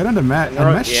 and they're straight under Matt. And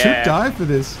Matt should die for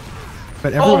this.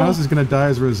 But everyone else is going to die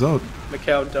as a result.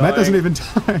 Matt doesn't even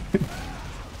die.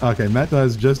 Okay, Matt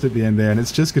dies just at the end there, and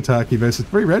it's just Kataki versus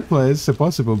 3 red players, so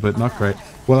possible, but not great.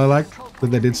 Well, I like that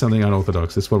they did something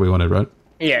unorthodox. That's what we wanted, right?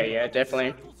 Yeah,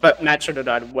 definitely. But Matt should have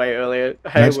died way earlier.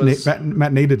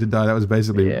 Matt needed to die. That was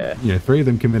basically, 3 of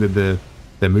them committed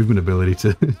their movement ability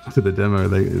to the demo.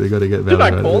 They got to get better. Did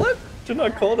I call it? Didn't I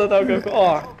call it? I'll go.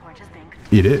 Oh,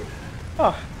 you did.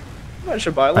 Oh, I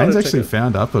should buy a lot. Bane's actually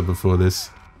found upper before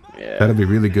this. Yeah, that'll be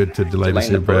really good to delay the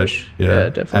super push. Yeah,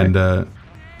 definitely. And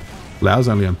Lau's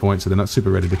only on point, so they're not super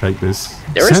ready to take this.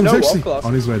 There is no wall class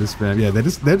on his way to spam. Yeah,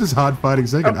 they're just hard fighting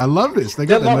second. I love this. They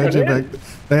got the mojo back.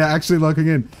 They are actually locking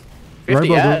in. Robot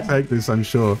will take this, I'm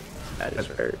sure. That is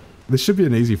very... This should be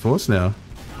an easy force now.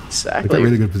 Exactly. They've got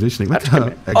really good positioning. Look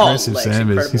how aggressive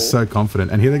Sam is. He's so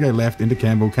confident. And here they go left into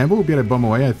Campbell. Campbell will be able to bomb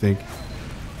away, I think.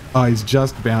 Oh, he's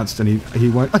just bounced and he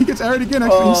won't. Oh, he gets arrowed again.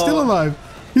 Actually, he's still alive.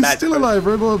 He's still alive.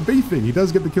 Robot beefing. He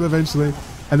does get the kill eventually.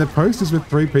 And the post is with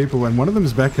 3 people, and one of them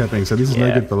is backcapping, so this is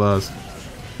no good for last.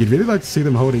 You'd really like to see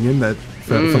them holding in that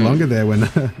for longer there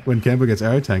when Campbell gets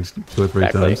arrow tanked 2 or 3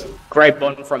 times. Great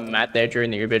bond from Matt there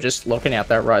during the Uber, just locking out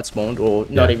that right spawn or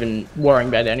not even worrying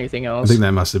about anything else. I think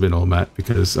that must have been all Matt,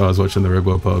 because I was watching the Red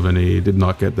Bull pub and he did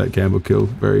not get that Campbell kill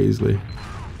very easily.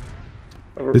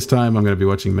 This time I'm going to be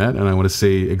watching Matt, and I want to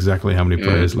see exactly how many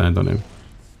players land on him.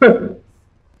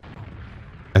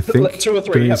 I think 2 or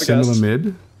 3, doing a have a similar guess.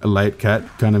 mid, a late cat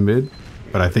kind of mid,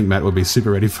 but I think Matt will be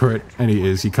super ready for it, and he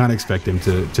is. You can't expect him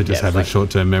to just have a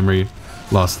short-term memory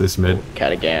loss this mid.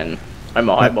 Cat again. I'm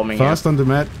eye-bombing fast onto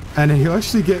Matt, and he'll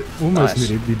actually get almost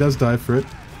mid. He does die for it.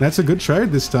 That's a good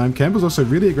trade this time. Campbell's also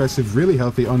really aggressive, really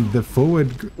healthy on the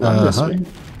forward hut,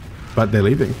 but they're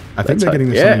leaving. I think they're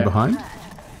getting something behind.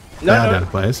 They are down to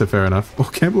player, so fair enough. Oh,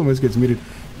 Campbell almost gets muted.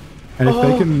 And if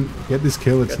they can get this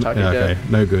kill, it's okay.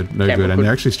 No good, no good. And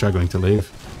they're actually struggling to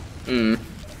leave.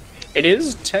 It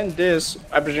is 10 dis.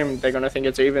 I presume they're gonna think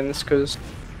it's evens because.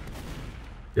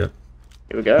 Yep.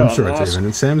 Here we go. I'm sure it's even.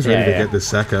 And Sam's ready to get this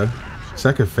Saka.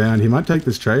 Saka found. He might take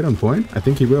this trade on point. I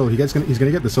think he will. He's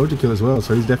gonna get the soldier kill as well,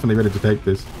 so he's definitely ready to take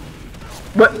this.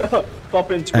 Pop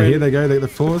into and here they go. They get the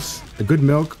force. A good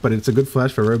milk, but it's a good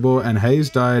flash for Robor. And Hayes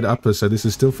died upper, so this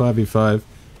is still 5v5.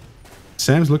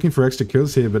 Sam's looking for extra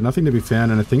kills here, but nothing to be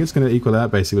found, and I think it's going to equal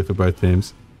out basically for both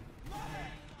teams.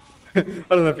 I don't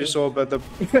know if you saw, but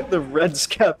the red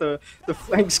scout, the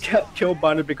flank scout kill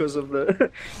binded because of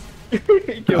the. I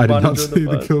did not see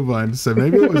the kill bind, so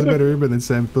maybe it was a better Uber than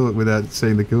Sam thought without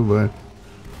seeing the kill bind.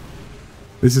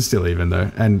 This is still even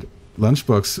though, and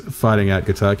Lunchbox fighting out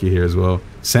Gataki here as well.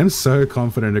 Sam's so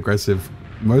confident and aggressive,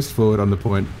 most forward on the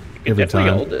point every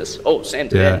time. Hold this. Oh, Sam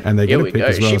did. Yeah, and they get a pick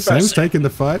as well. Sam's taking the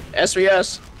fight.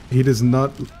 SVS. He does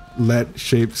not let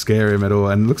sheep scare him at all,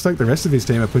 and looks like the rest of his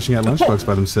team are pushing out Lunchbox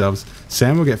by themselves.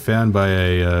 Sam will get found by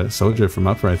a soldier from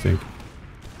upper, I think.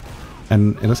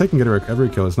 And unless they can get a recovery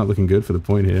kill, it's not looking good for the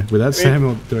point here. Without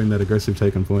Sam doing that aggressive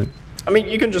take on point. I mean,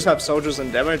 you can just have soldiers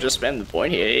in demo just spend the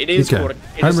point here. It is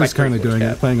Homer's currently doing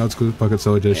it, playing old school pocket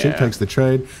soldier. Sheep takes the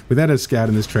trade. Without a scout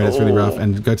in this trade, it's really rough.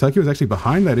 And Gotaki was actually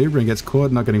behind that Uber and gets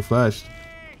caught not getting flashed.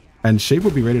 And Sheep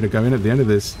will be ready to go in at the end of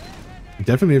this.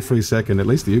 Definitely a free second. At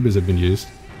least the Ubers have been used.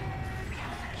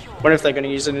 What if they're going to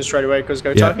use it in straight away? Because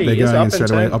Gotaki they're is going up in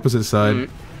straight away, opposite side.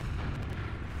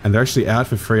 And they're actually out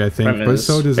for free, I think. Both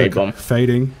soldiers are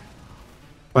fading.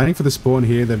 Planning for the spawn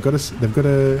here. They've got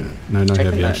a no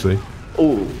heavy actually.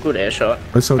 Oh, good air shot.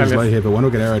 Both soldiers lay here, but one will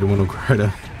get arrowed and one will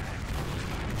crater.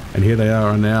 And here they are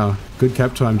on now. Good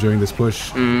cap time during this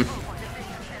push. And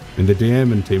the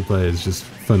DM and team play is just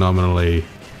phenomenally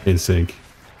in sync.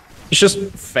 It's just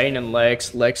Fane and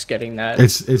Lex getting that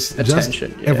it's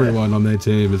attention. Just everyone on their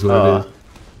team is what it is.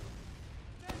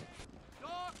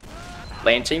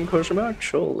 Land team question mark?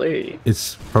 Surely.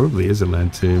 It's probably is a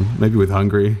land team. Maybe with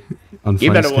Hungry on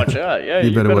You better watch out, yeah.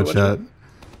 You better watch out.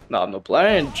 No, I'm not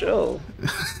playing, chill.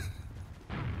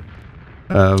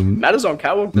 Matt is on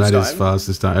catwalk this time. Matt is fast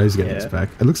this time. Oh, he's getting this back.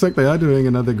 It looks like they are doing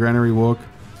another granary walk.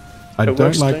 I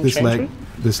don't like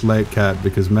this late cat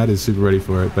because Matt is super ready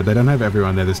for it, but they don't have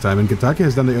everyone there this time. And Gataki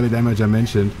has done the early damage I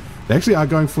mentioned. They actually are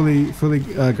going fully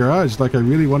garage like I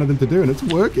really wanted them to do, and it's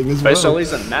working as well. Both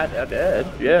Solis and Matt are dead,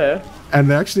 yeah. And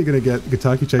they're actually going to get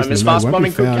Gataki chasing them. Fast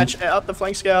bombing could catch out the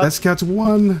flank scout. That scout's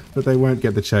won, but they won't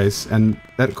get the chase, and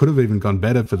that could have even gone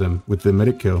better for them with the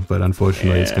medic kill, but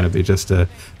unfortunately it's going to be just a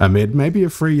mid, maybe a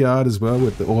free yard as well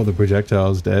with all the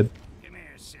projectiles dead.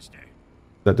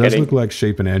 That does look like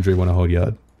Sheep and Andrew want to hold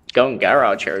yard. Going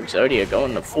garage here, Exodia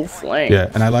going the full flank. Yeah,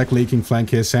 and I like leaking flank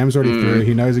here. Sam's already through.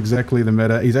 He knows exactly the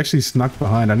meta. He's actually snuck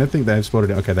behind. I don't think they have spotted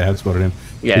him. Okay, they have spotted him.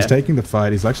 Yeah. He's taking the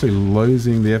fight. He's actually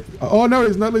losing the... Oh, no,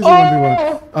 he's not losing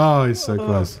 1v1. Oh, he's so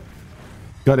close.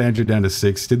 Got Andrew down to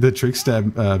 6. Did the trick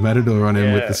stab Matador on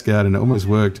him with the scout, and it almost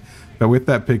worked. But with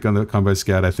that pick on the combo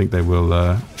scout, I think they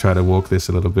will try to walk this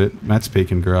a little bit. Matt's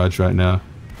peeking garage right now.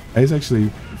 He's actually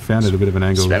found it a bit of an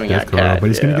angle death corridor, but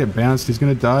he's going to get bounced. He's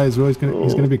going to die as well. He's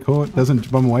going to be caught.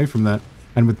 Doesn't bomb away from that.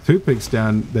 And with 2 picks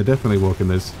down, they're definitely walking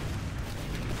this.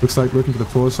 Looks like looking for the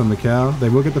force on the cow. They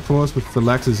will get the force with the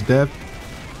Lax's death.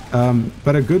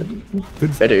 But a good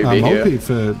multi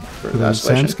for the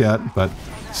Sam scout, but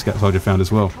scout soldier found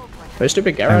as well. Those 2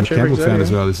 big garage and Campbell found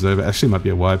as well. This is over. Actually, might be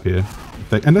a wipe here.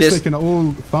 Unless they can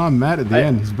all farm Matt at the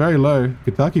end. He's very low.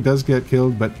 Gataki does get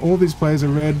killed, but all these players are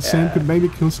red. Sam could maybe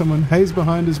kill someone. Hayes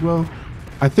behind as well.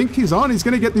 I think he's on. He's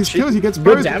going to get these kills. He gets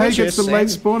both. Hayes gets the late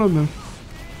spawn on them.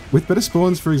 With better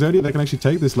spawns for Exodia, they can actually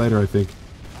take this later, I think.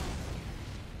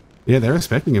 Yeah, they're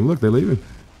expecting him. Look, they're leaving.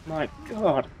 My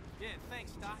God.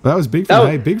 That was big from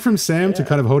Hayes. Big from Sam to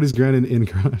kind of hold his ground in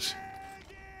garage.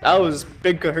 That was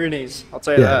big kahoonies, I'll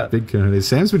tell you that. Yeah, big kahoonies.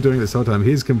 Sam's been doing this whole time.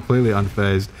 He's completely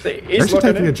unfazed. He's actually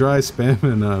taking a dry spam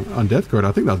and, on Death Corridor.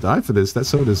 I think they'll die for this. That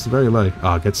sword is very low.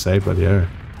 Oh, gets saved by the arrow.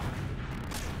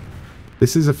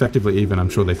 This is effectively even. I'm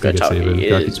sure they think it's even.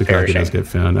 Gataki does get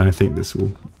found. I think this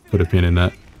will put a pin in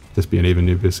that. Just be an even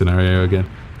new scenario again.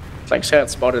 Like Scout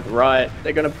spotted right.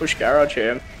 They're gonna push garage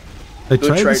here. They Good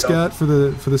trade the trade-off. scout for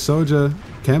the soldier.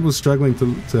 Campbell's struggling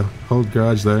to hold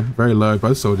garage though. Very low.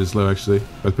 Both soldiers low actually.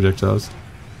 Both projectiles.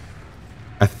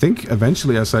 I think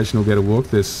eventually our station will get to walk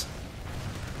this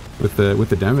with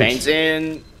the damage. Veins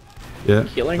in. Yeah.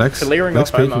 Clearing Lex off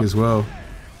Homer. peeking as well.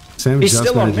 Sam He's just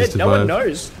still on manages mid. to No one survive.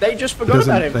 knows. They just forgot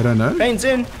about him. They don't know? Veins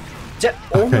in.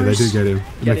 Okay, they do get him.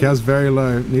 Get him. Macau's very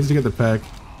low. Needs to get the pack.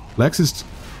 Lex is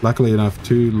luckily enough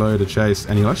too low to chase,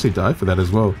 and he'll actually die for that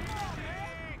as well.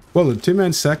 Well, the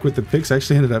two-man sack with the picks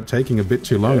actually ended up taking a bit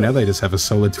too long. Now they just have a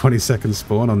solid 20-second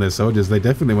spawn on their soldiers. They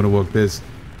definitely want to walk this.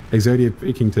 Exodia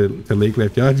peeking to league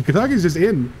left yard. Kataki's just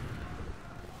in.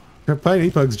 They're playing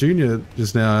Epugs Jr.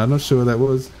 just now. I'm not sure what that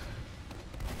was.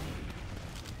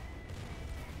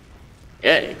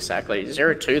 Yeah, exactly.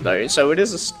 0-2 though. So it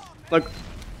is look.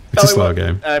 It's a slow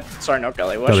game. Sorry, not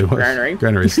Gully Wash. Gully Wash. Granary.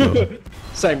 Granary's slow.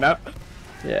 Same map.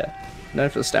 Yeah. No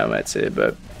for stalemates here,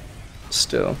 but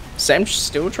still. Sam's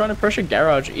still trying to pressure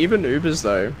garage. Even Ubers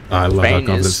though. I love how Vane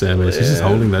confident is- Sam is. He's just yeah.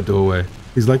 holding that doorway.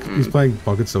 He's like he's playing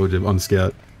pocket soldier on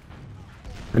scout,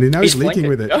 and now he's leaking flanking.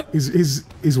 with it.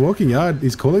 He's walking yard.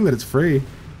 He's calling that it's free.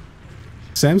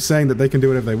 Sam's saying that they can do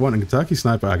whatever they want. And Kentucky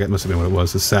Sniper, I guess must have been what it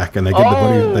was, a sack, and they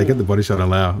get the body shot and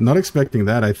allow. Not expecting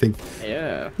that. I think,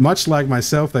 Yeah. much like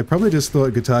myself, they probably just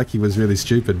thought Gutaki was really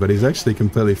stupid, but he's actually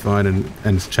completely fine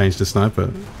and changed to sniper.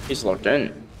 He's locked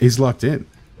in. He's locked in.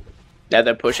 Now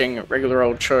they're pushing regular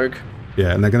old choke.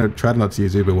 Yeah, and they're going to try not to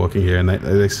use Uber walking here, and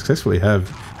they successfully have.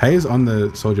 Hayes on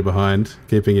the soldier behind,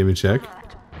 keeping him in check.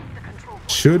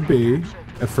 Should be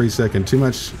a free second. Too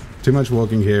much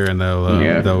walking here, and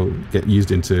they'll get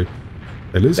used into.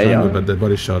 They lose Homer, but the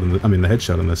body shot and the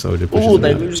headshot on the soldier pushes Oh, him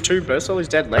they out. lose two. Bursol's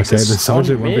dead. Okay, Lexus the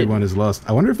soldier on mid. 1v1 is lost.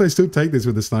 I wonder if they still take this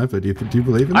with the sniper. Do you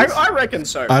believe in this? I reckon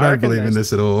so. I don't reckon believe in there's-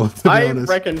 this at all. To be I honest.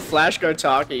 reckon Flash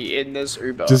Gotaki in this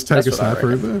Uber. Just take That's a what I sniper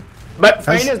reckon. Uber. But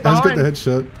Fane is Has got behind. the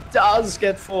headshot. Does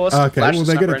get forced. Okay, Flash well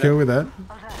the they get sniper a in kill it. with that.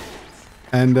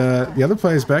 And the other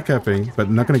player's backcapping,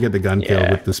 but not going to get the gun kill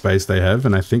Yeah. with the space they have,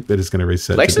 and I think they're just going to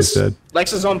reset to this dead.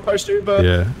 Lexus on post Uber.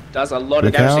 Yeah. Does a lot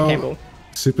of damage to Macau, Campbell.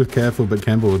 super careful, but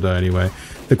Campbell will die anyway.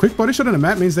 The quick body shot on a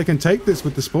map means they can take this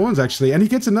with the spawns, actually, and he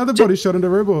gets another body shot into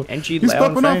Robo. NG He's Lau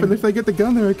popping and off, Fane. and if they get the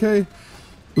gun, they're okay.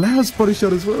 Lau's body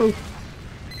shot as well.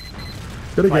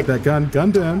 Gotta get that gun.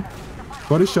 Gun down.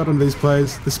 Body shot on these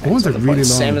players. The spawns are really long.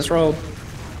 Sam is rolled.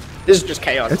 This is just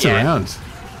chaos. It's yeah. around.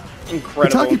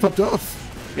 Incredible. Pataki popped off.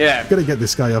 Yeah. Gotta get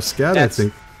this guy off scout, That's I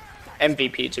think.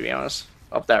 MVP to be honest.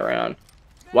 Of that round.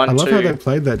 1-2. I love how they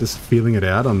played that, just feeling it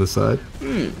out on the side.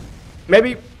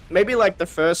 Maybe like the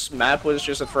first map was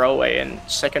just a throwaway and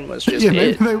second was just Yeah,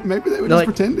 it. maybe they were just Like-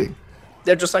 pretending.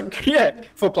 They're just like, yeah,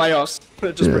 for playoffs.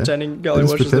 They're just Yeah. pretending They're Gully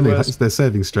just Wash is the pretending. worst. They're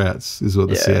saving strats, is what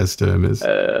the Yeah. CS term is.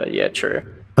 Yeah, true.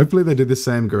 Hopefully they do the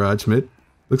same garage mid.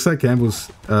 Looks like Campbell's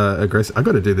aggressive. I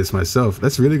got to do this myself.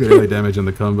 That's really good early damage on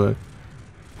the combo.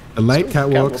 A late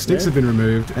catwalk, Campbell's sticks mid. have been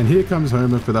removed, and here comes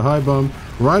Homer for the high bomb,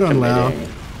 right on Lau.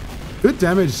 Committing. Good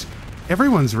damage.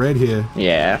 Everyone's red here.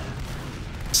 Yeah.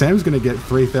 Sam's going to get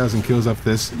 3,000 kills off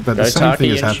this, but the Go same thing Taki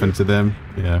has and happened to them.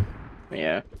 Yeah.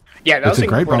 Yeah. Yeah, that It's was a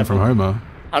great bomb from incredible. Homer.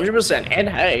 100%. And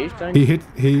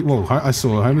hey, Well, I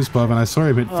saw Homer's buff, and I saw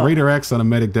him hit 3 directs on a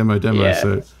medic demo, Yeah.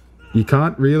 so you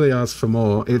can't really ask for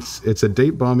more. It's a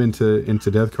deep bomb into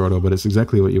Death Corridor, but it's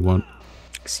exactly what you want.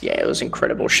 yeah, it was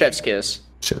incredible. Chef's kiss.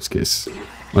 Chef's kiss.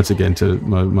 Once again to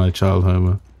my child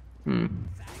Homer.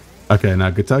 Okay,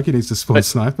 now Gutaki needs to spawn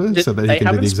sniper so that he They can do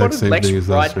haven't the exact spotted same Lex thing as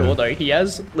right last door round. though. He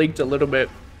has leaked a little bit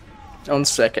on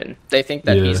second. They think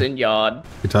that Yeah. he's in yard.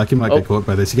 Gutaki might get caught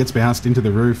by this. He gets bounced into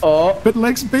the roof. Oh. But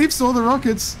Lex beefs all the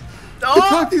rockets. Oh,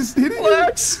 Gutaki's hitting him.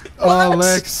 Lex! Oh,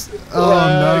 Lex. Oh,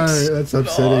 Lex. no. That's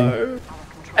upsetting. No.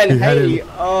 And He had hey,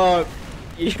 him.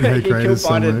 he Hey, Crater killed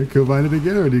somewhere. Biden. Kill bind it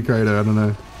again or do Crater? I don't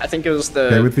know. I think it was the.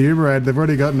 Okay, with the Uber ad, they've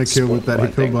already gotten a kill with that Spawn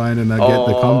kill thing. bind, and they get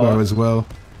the combo Oh. as well.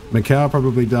 Macau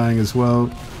probably dying as well.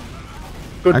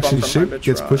 Good Actually, bomb from Shoot Mitch,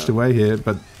 gets right. pushed away here,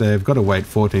 but they've got to wait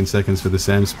 14 seconds for the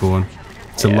Sam spawn.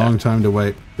 It's a Yeah. long time to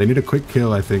wait. They need a quick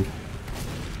kill, I think.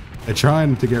 They're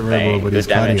trying to get Bang, Rebel, but he's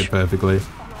good kiting damage. it perfectly.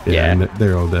 Yeah, Yeah. and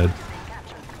they're all dead.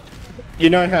 You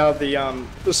know how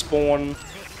the spawn,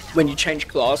 when you change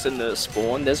class in the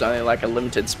spawn, there's only like a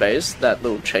limited space. That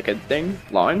little checkered thing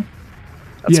line.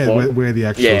 That Yeah, spawn. where the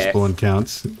actual Yeah. spawn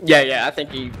counts. Yeah. I think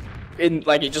he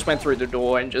just went through the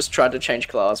door and just tried to change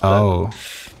class. But Oh,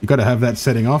 you got to have that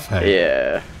setting off, hey.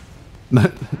 yeah.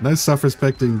 No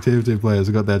self-respecting TF2 players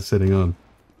have got that setting on.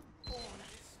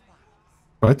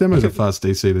 Right, demos a fast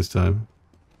DC this time.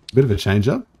 Bit of a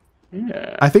change-up.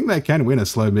 Yeah. I think they can win a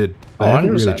slow mid. They Oh, haven't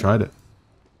really 100%. tried it.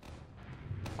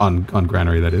 On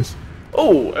Granary, that is.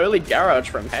 Oh, early garage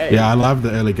from Hay. Yeah, I love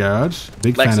the early garage.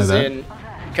 Big Lex fan of is that. in,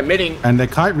 committing. And they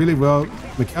kite really well.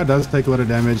 Mikau does take a lot of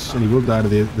damage, and he will die to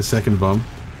the second bomb.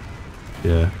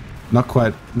 Yeah, not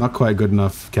quite good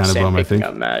enough counter Sam bomb, I picking think.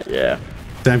 up Matt, yeah.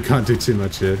 Sam can't do too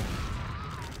much here.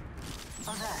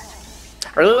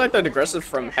 I really like that aggressive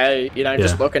from Hay, you know,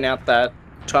 just Yeah. looking out that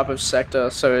type of sector,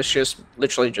 so it's just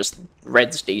literally just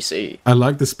Red's DC. I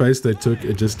like the space they took.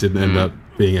 It just didn't end up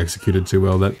being executed too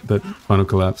well. That final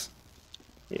collapse.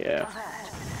 Yeah.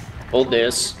 All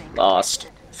this, last,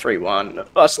 3-1.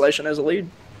 Isolation as a lead.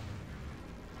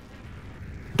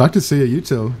 I'd like to see a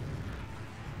util.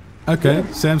 Okay,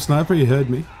 Sam Sniper, you heard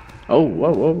me. Oh,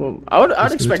 whoa.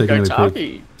 I'd expect take another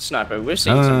Gotaki sniper. We've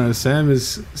seen No, some. no,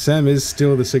 no, Sam is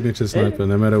still the signature sniper,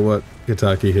 no matter what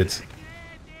Gotaki hits.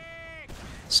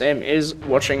 Sam is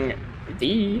watching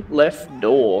the left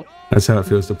door. That's how it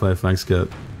feels to play flank scout.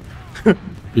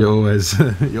 You're always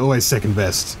second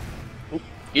best.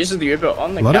 Uses the Uber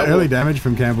on the A lot of Campbell. early damage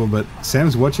from Campbell, but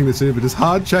Sam's watching this Uber, just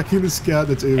hard tracking the scout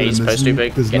that's Uber, He's and supposed to be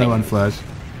there's getting- no unflash.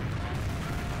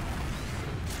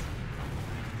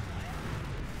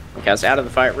 Mikau's out of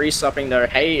the fight, resupping though.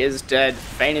 Hay is dead.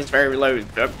 Fane is very low.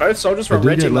 Both soldiers They from do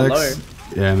Red get Team are low. Lex,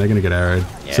 yeah, and they're gonna get arrowed.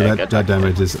 So Yeah, that good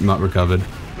damage is not recovered.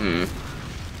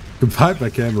 Good fight by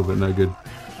Campbell, but no good.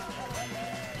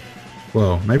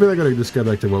 Well, maybe they gotta just go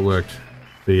back to what worked.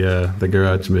 The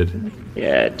garage mid.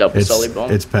 Yeah, double solid bomb.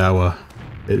 It's power.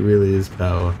 It really is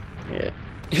power. Yeah.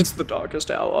 It's the darkest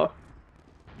hour.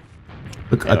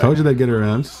 Look, I told you they'd get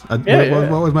around. What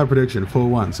was my prediction?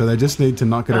 4-1. So they just need to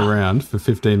not get around for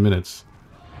 15 minutes.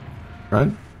 Right?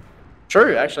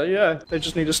 True, actually, yeah. They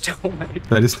just need a stalemate.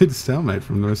 They just need to stalemate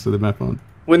from the rest of the map on.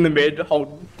 Win the mid,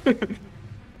 hold.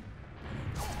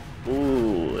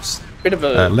 Ooh, bit of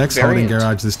a Lex holding variant.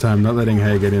 garage this time, not letting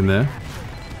Hay get in there.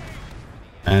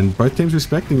 And both teams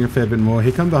respecting a fair bit more.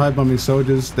 Here come the high bombing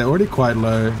soldiers. They're already quite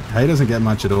low. Hay doesn't get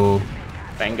much at all.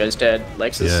 Fang goes dead.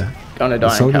 Lex is Yeah. gonna The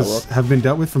die in soldiers catwalk. have been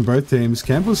dealt with from both teams.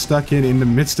 Campbell's stuck in the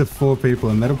midst of 4 people,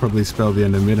 and that'll probably spell the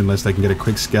end of mid unless they can get a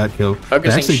quick scout kill. They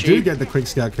Focusing actually do sheep. get the quick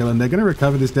scout kill, and they're going to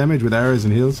recover this damage with arrows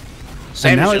and heals.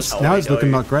 Sam And now is it's just now it's holding,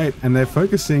 looking though. not great, and they're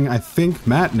focusing, I think,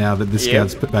 Matt now that the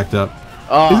scout's backed up.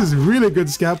 Oh, This is really good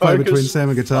scout play Focus between Sam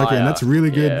and Gotaki, fire. and that's really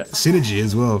good Yeah. synergy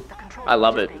as well. I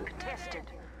love it.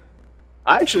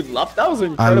 I actually love that. Was I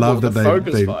incredible. love that the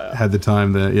focus they fire. had the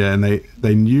time there, yeah, and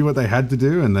they knew what they had to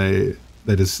do, and they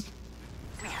just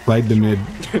played the mid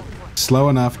slow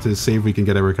enough to see if we can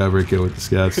get a recovery kill with the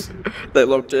scouts. They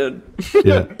locked in.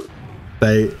 Yeah,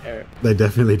 they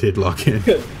definitely did lock in.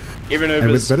 Even if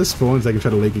And with it's better spawns, they can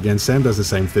try to leak again. Sam does the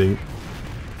same thing,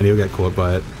 and he'll get caught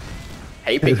by it.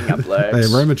 Hay picking up They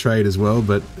legs. roam a trade as well,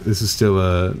 but this is still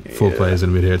 4 players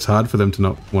in mid here. It's hard for them to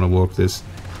not want to walk this.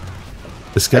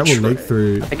 The scout will leak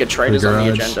through I think a trade the is on the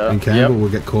garage, agenda. and Campbell Yep. will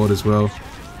get caught as well.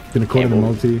 Gonna caught in the Campbell.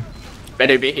 multi.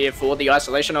 Better be here for the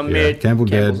isolation on Yeah, mid. Campbell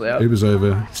dead. Campbell's out. Uber's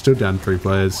over. Still down 3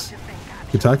 players.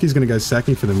 Gataki's going to go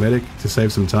sacking for the medic to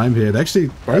save some time here. They actually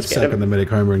both Let's get sack him. on the medic,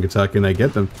 Homer and Gataki, and they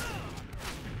get them.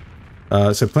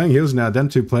 So playing heals now, down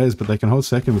 2 players, but they can hold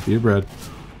second with Ubrad.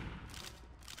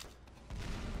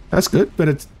 That's good,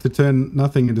 better to turn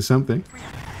nothing into something.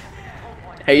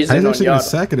 Hayes Hayes in on actually going yard. to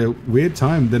sack at a weird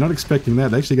time. They're not expecting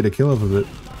that. They actually get a kill off of it.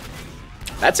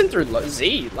 That's in through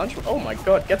Z. Lunch. Oh my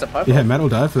god, gets a pipe. Yeah, off. Matt will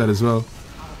die for that as well.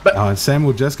 But- And Sam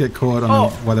will just get caught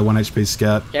on by the 1 HP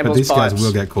scout. But Campbell's these guys pipes.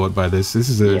 will get caught by this. This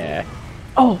is a Yeah.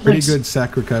 Oh, pretty Lex. good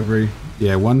sack recovery.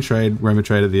 Yeah, 1 trade, Roma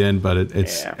trade at the end, but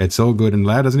it's all good. And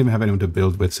Lau doesn't even have anyone to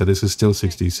build with, so this is still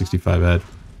 60, 65 ad.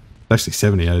 Actually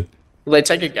 70 ad. Will they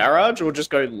take a garage or just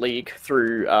go leak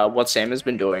through what Sam has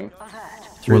been doing?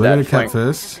 Through Well, they're that going to cap flank?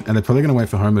 first, and they're probably going to wait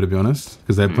for Homer, to be honest,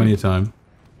 because they have plenty of time.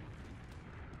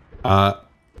 I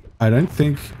don't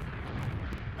think...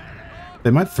 They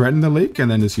might threaten the leak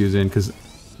and then just use in, because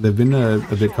they've been a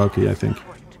bit cocky, I think.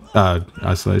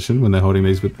 Isolation, when they're holding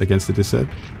these against the disset.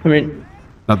 I mean,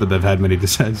 Not that they've had many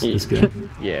dissets this game.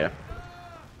 yeah.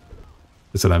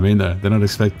 That's what I mean, though. They're not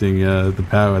expecting the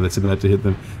power that's about to hit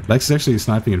them. Lex is actually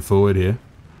sniping it forward here.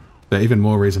 So even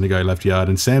more reason to go left yard.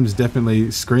 And Sam's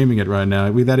definitely screaming it right now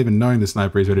without even knowing the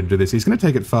sniper is ready to do this. He's going to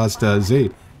take it fast, Z.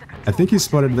 I think he's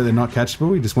spotted that they're not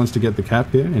catchable. He just wants to get the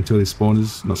cap here until his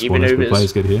spawners, not Even spawners, but Ubers.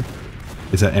 players get here.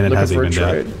 And it has Looking evened for a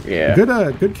out. trade.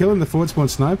 Yeah. Good kill in the forward spawn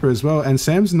sniper as well. And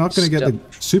Sam's not going to get the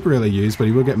super early use, but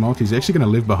he will get multi. He's actually going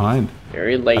to live behind.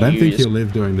 Very late I don't think used. he'll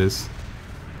live doing this.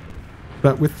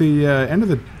 But with the end of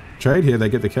the trade here, they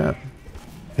get the cap.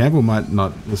 Campbell might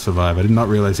not survive. I did not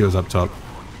realize he was up top.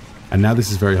 And now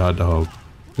this is very hard to hold.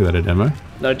 Without a demo.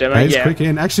 No demo, Hayes yeah. quick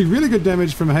in. Actually, really good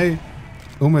damage from Hay.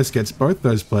 Almost gets both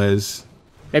those players.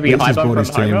 Maybe a high bomb from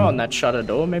Homer team. on that shutter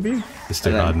door, maybe? It's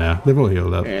too hard now. They've all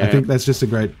healed up. Yeah. I think that's just a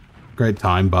great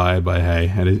time by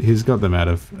Hay, and he's got them out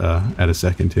of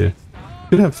second here.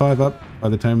 Could have 5 up by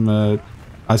the time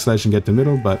Isolation get to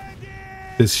middle, but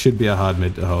this should be a hard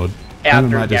mid to hold.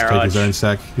 Homer might just take his own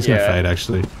sack. He's going to fade,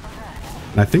 actually.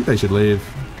 And I think they should leave.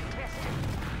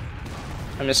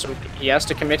 I missed him. He has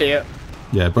to commit here.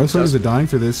 Yeah, both soldiers are dying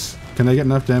for this. Can they get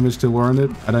enough damage to warrant it?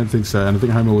 I don't think so, and I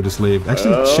think Homer will just leave.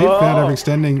 Actually, Sheep found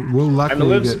overextending will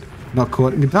luckily get not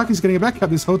caught. And Kentucky's getting a backup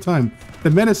this whole time.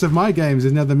 The menace of my games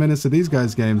is now the menace of these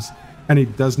guys' games. And he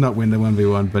does not win the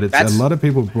 1v1, but it's a lot of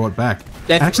people brought back.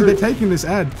 Actually, they're taking this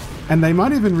ad, and they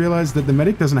might even realize that the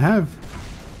medic doesn't have.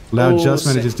 Lau just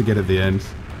manages to get at the end.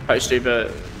 Post-Uber.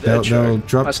 They'll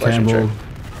drop Campbell,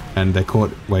 and they're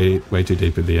caught way too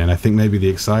deep at the end. I think maybe the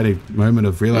exciting moment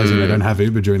of realizing they don't have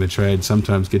Uber during the trade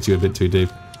sometimes gets you a bit too deep.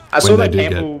 I saw that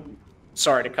Campbell...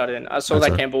 Sorry to cut in. I saw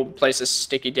that Campbell place a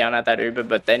sticky down at that Uber,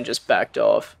 but then just backed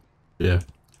off. Yeah.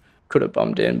 Could have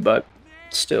bumped in, but...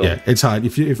 Still. Yeah, it's hard.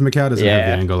 If Macau doesn't have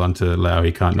the angle onto Lau,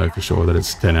 he can't know for sure that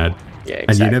it's 10 ad. Yeah, exactly.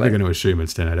 And you're never going to assume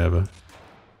it's 10 ad ever.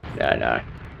 Yeah, I know.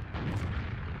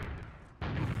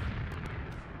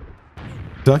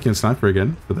 Darky and Sniper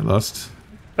again for the last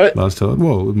hold.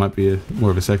 Well, it might be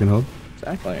more of a second hold.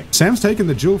 Exactly. Sam's taking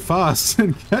the duel fast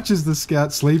and catches the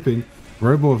scout sleeping.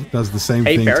 Robo does the same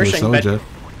thing to a soldier.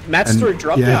 Matt's through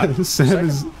drop down. Sam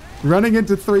is running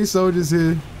into 3 soldiers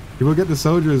here. He will get the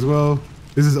soldier as well.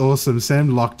 This is awesome.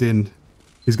 Sam locked in.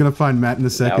 He's going to find Matt in a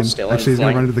second. Actually, he's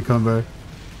going to run into the combo.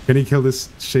 Can he kill this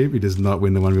sheep? He does not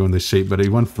win the 1v1 the sheep, but he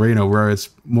won 3 in a row. It's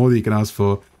more than you can ask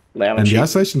for. And the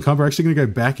Isolation combo are actually going to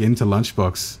go back into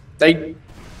Lunchbox.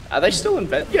 Are they still in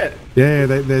bed yet? Yeah,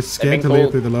 they're scared to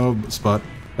leave through the lower spot.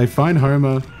 They find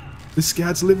Homer. This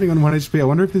scout's living on 1 HP. I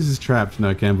wonder if this is trapped.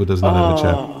 No, Campbell does not have a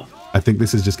trap. I think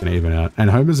this is just going to even out. And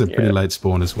Homer's a pretty late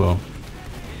spawn as well.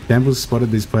 Campbell's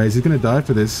spotted these plays. He's going to die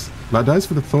for this. But dies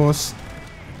for the force.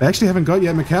 They actually haven't got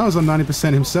yet. Macau is on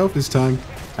 90% himself this time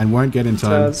and won't get in time.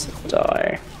 Does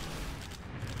die.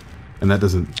 And that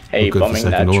doesn't look good for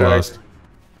second or last.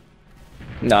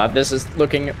 Nah, this is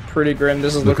looking pretty grim.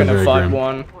 This is looking at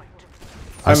 5-1.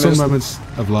 I saw moments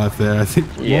of life there. I think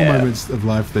more moments of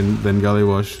life than Gully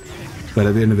Wash. But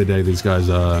at the end of the day, these guys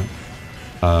are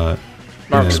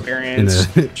more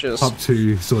experienced. In a top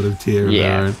 2 sort of tier of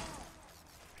their own.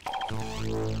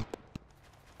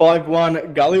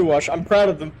 5-1 Gully Wash. I'm proud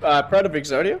of them. Proud of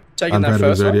Exodia taking that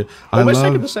first one. Almost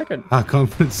taking the second. How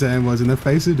confident Sam was in the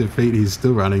face of defeat. He's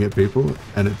still running at people,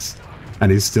 and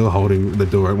he's still holding the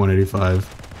door at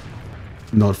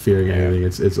 185, not fearing anything.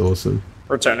 It's awesome.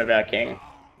 Return of our king.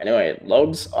 Anyway,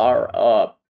 logs are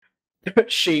up.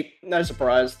 Sheep, no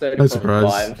surprise. 30.5. No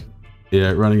surprise.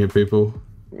 Yeah, running at people.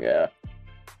 Yeah.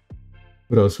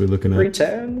 What else are we looking at?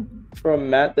 310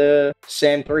 from Matt the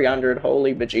Sam 300.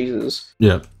 Holy bejesus.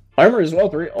 Yeah. Homer as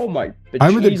well. Oh my bejesus.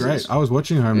 Homer did great. I was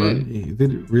watching Homer. He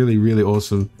did really, really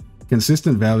awesome.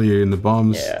 Consistent value in the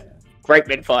bombs. Yeah. Great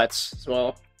mid fights as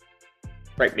well.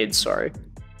 Great mids, sorry.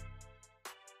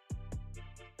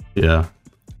 Yeah.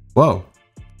 Whoa.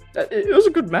 It was a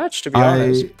good match, to be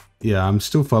honest. Yeah, I'm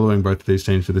still following both of these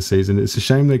teams for the season. It's a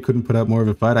shame they couldn't put up more of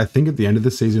a fight. I think at the end of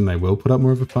the season, they will put up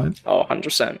more of a fight. Oh,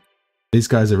 100%. These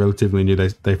guys are relatively new.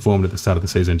 They formed at the start of the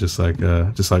season, just like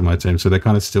my team. So they're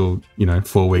kind of still,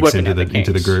 4 weeks into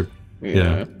the group.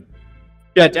 Yeah,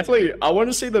 definitely. I want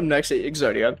to see them next at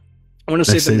Exodia. I want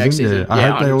to see them next season. Yeah. I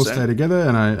hope they all stay together,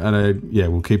 and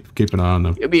we'll keep an eye on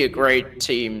them. It'll be a great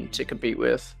team to compete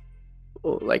with,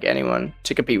 or like anyone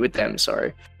to compete with them.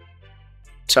 Sorry.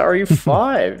 Sorry,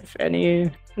 5. Any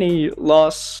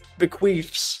last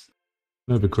bequeaths?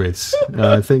 No bequests.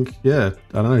 I think, I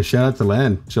don't know. Shout out to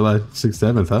Land, July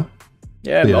 6th, 7th, huh?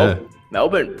 Yeah.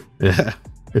 Melbourne. Yeah.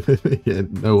 Yeah,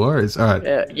 no worries. All right.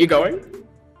 Yeah, you going?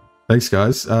 Thanks,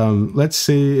 guys. Let's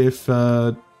see if we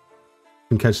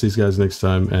can catch these guys next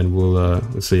time, and we'll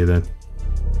see you then.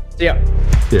 See ya.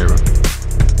 See ya, everyone.